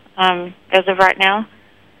 2 as of right now.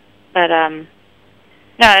 But no,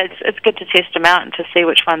 it's good to test them out and to see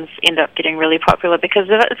which ones end up getting really popular because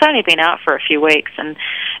it's only been out for a few weeks and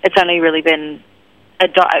it's only really been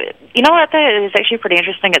you know what, that is actually pretty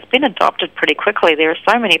interesting. It's been adopted pretty quickly. There are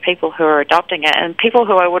so many people who are adopting it, and people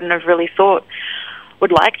who I wouldn't have really thought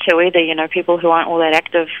would like to either. You know, people who aren't all that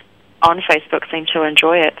active on Facebook seem to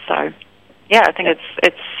enjoy it. So, yeah, I think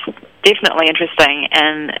it's definitely interesting,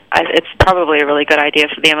 and it's probably a really good idea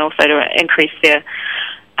for them also to increase their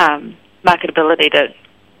marketability to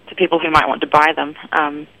people who might want to buy them.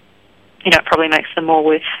 it probably makes them more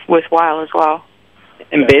worthwhile as well.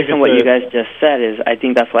 And based on what you guys just said, I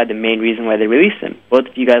think that's why the main reason why they released them. Both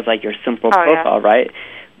of you guys like your simple profile, right?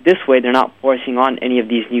 This way, they're not forcing on any of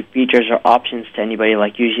these new features or options to anybody,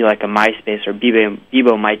 like usually like a MySpace or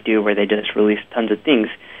Bebo might do, where they just release tons of things.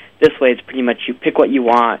 This way, it's pretty much you pick what you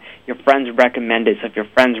want. Your friends recommend it, so if your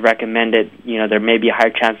friends recommend it, there may be a higher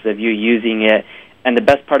chances of you using it. And the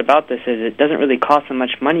best part about this is it doesn't really cost so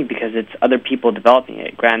much money because it's other people developing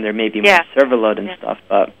it. Granted, there may be more server load and stuff,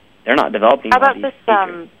 but they're not developing. How about this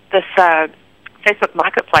Facebook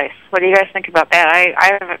Marketplace? What do you guys think about that?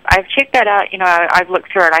 I've checked that out. I've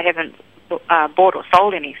looked through it. I haven't bought or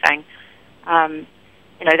sold anything.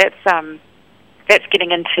 That's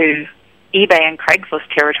getting into eBay and Craigslist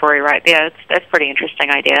territory right there. That's a pretty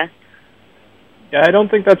interesting idea. Yeah, I don't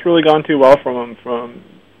think that's really gone too well from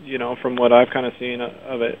what I've kind of seen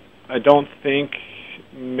of it. I don't think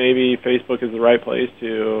maybe Facebook is the right place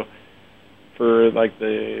to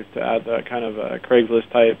add that kind of a Craigslist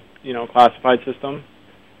type, classified system.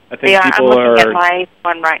 I think people I'm looking at my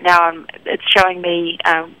one right now, and it's showing me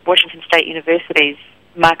Washington State University's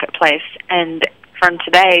marketplace, and from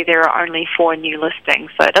today there are only 4 new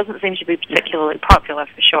listings, so it doesn't seem to be particularly popular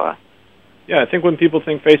for sure. Yeah, I think when people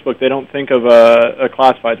think Facebook, they don't think of a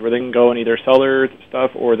classifieds where they can go and either sell their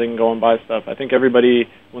stuff or they can go and buy stuff. I think everybody,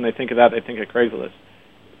 when they think of that, they think of Craigslist.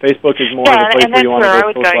 Facebook is more the place where you want to go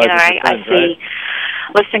socialize with your friends, I see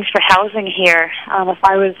listings for housing here. If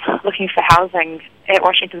I was looking for housing at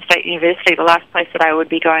Washington State University, the last place that I would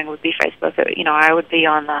be going would be Facebook. I would be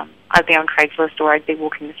on Craigslist, or I'd be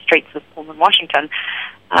walking the streets of Pullman, Washington.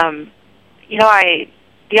 The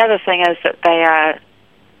other thing is that their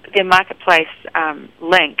marketplace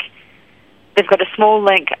link. They've got a small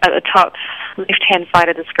link at the top left-hand side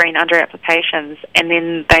of the screen under applications, and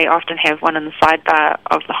then they often have one in the sidebar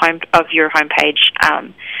of your homepage,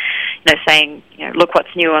 saying, look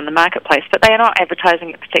what's new on the marketplace. But they are not advertising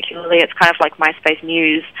it particularly. It's kind of like MySpace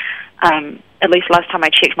News. At least last time I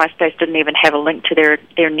checked, MySpace didn't even have a link to their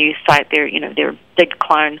news site, their big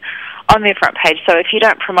clone on their front page. So if you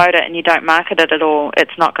don't promote it and you don't market it at all,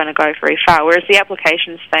 it's not going to go very far. Whereas the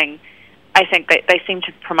applications thing, I think they seem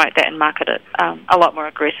to promote that and market it a lot more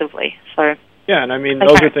aggressively. So yeah, and I mean,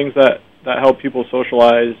 those are things that help people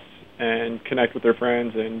socialize and connect with their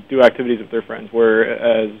friends and do activities with their friends,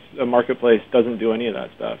 whereas a marketplace doesn't do any of that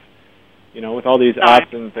stuff. With all these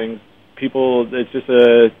apps and things, it's just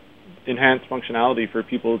a enhanced functionality for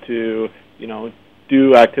people to,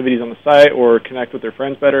 do activities on the site or connect with their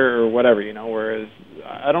friends better or whatever, whereas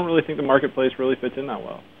I don't really think the marketplace really fits in that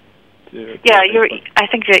well. I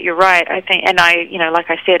think that you're right. I think, and like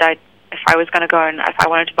I said, if I was going to go and if I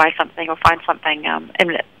wanted to buy something or find something,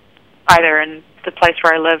 either in the place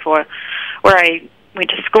where I live or where I went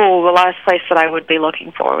to school, the last place that I would be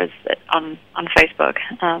looking for was on Facebook.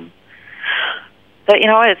 But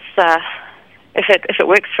it's if it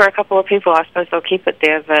works for a couple of people, I suppose they'll keep it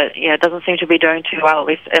there. But it doesn't seem to be doing too well, at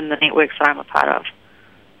least in the networks that I'm a part of.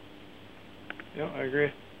 Yeah, I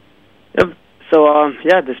agree. Yep. So,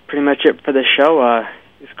 that's pretty much it for the show.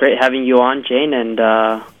 It's great having you on, Jane. And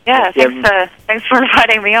thanks for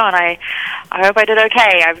inviting me on. I hope I did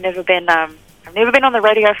okay. I've never been on the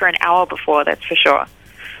radio for an hour before. That's for sure.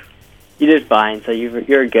 You did fine. So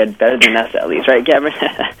you're good, better than us at least, right, Cameron?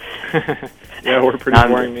 Yeah, we're pretty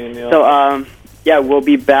boring, me and Neil. So, we'll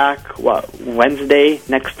be back Wednesday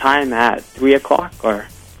next time at 3:00 or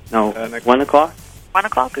no 1:00.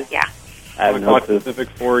 1:00, yeah. 1 o'clock Pacific,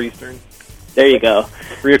 4 Eastern. There you go.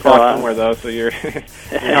 3 o'clock somewhere, though, so you're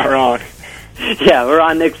not wrong. Yeah, we're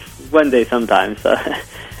on next Wednesday sometime. So, all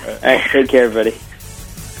right, take care, everybody.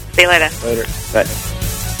 See you later. Later. Bye.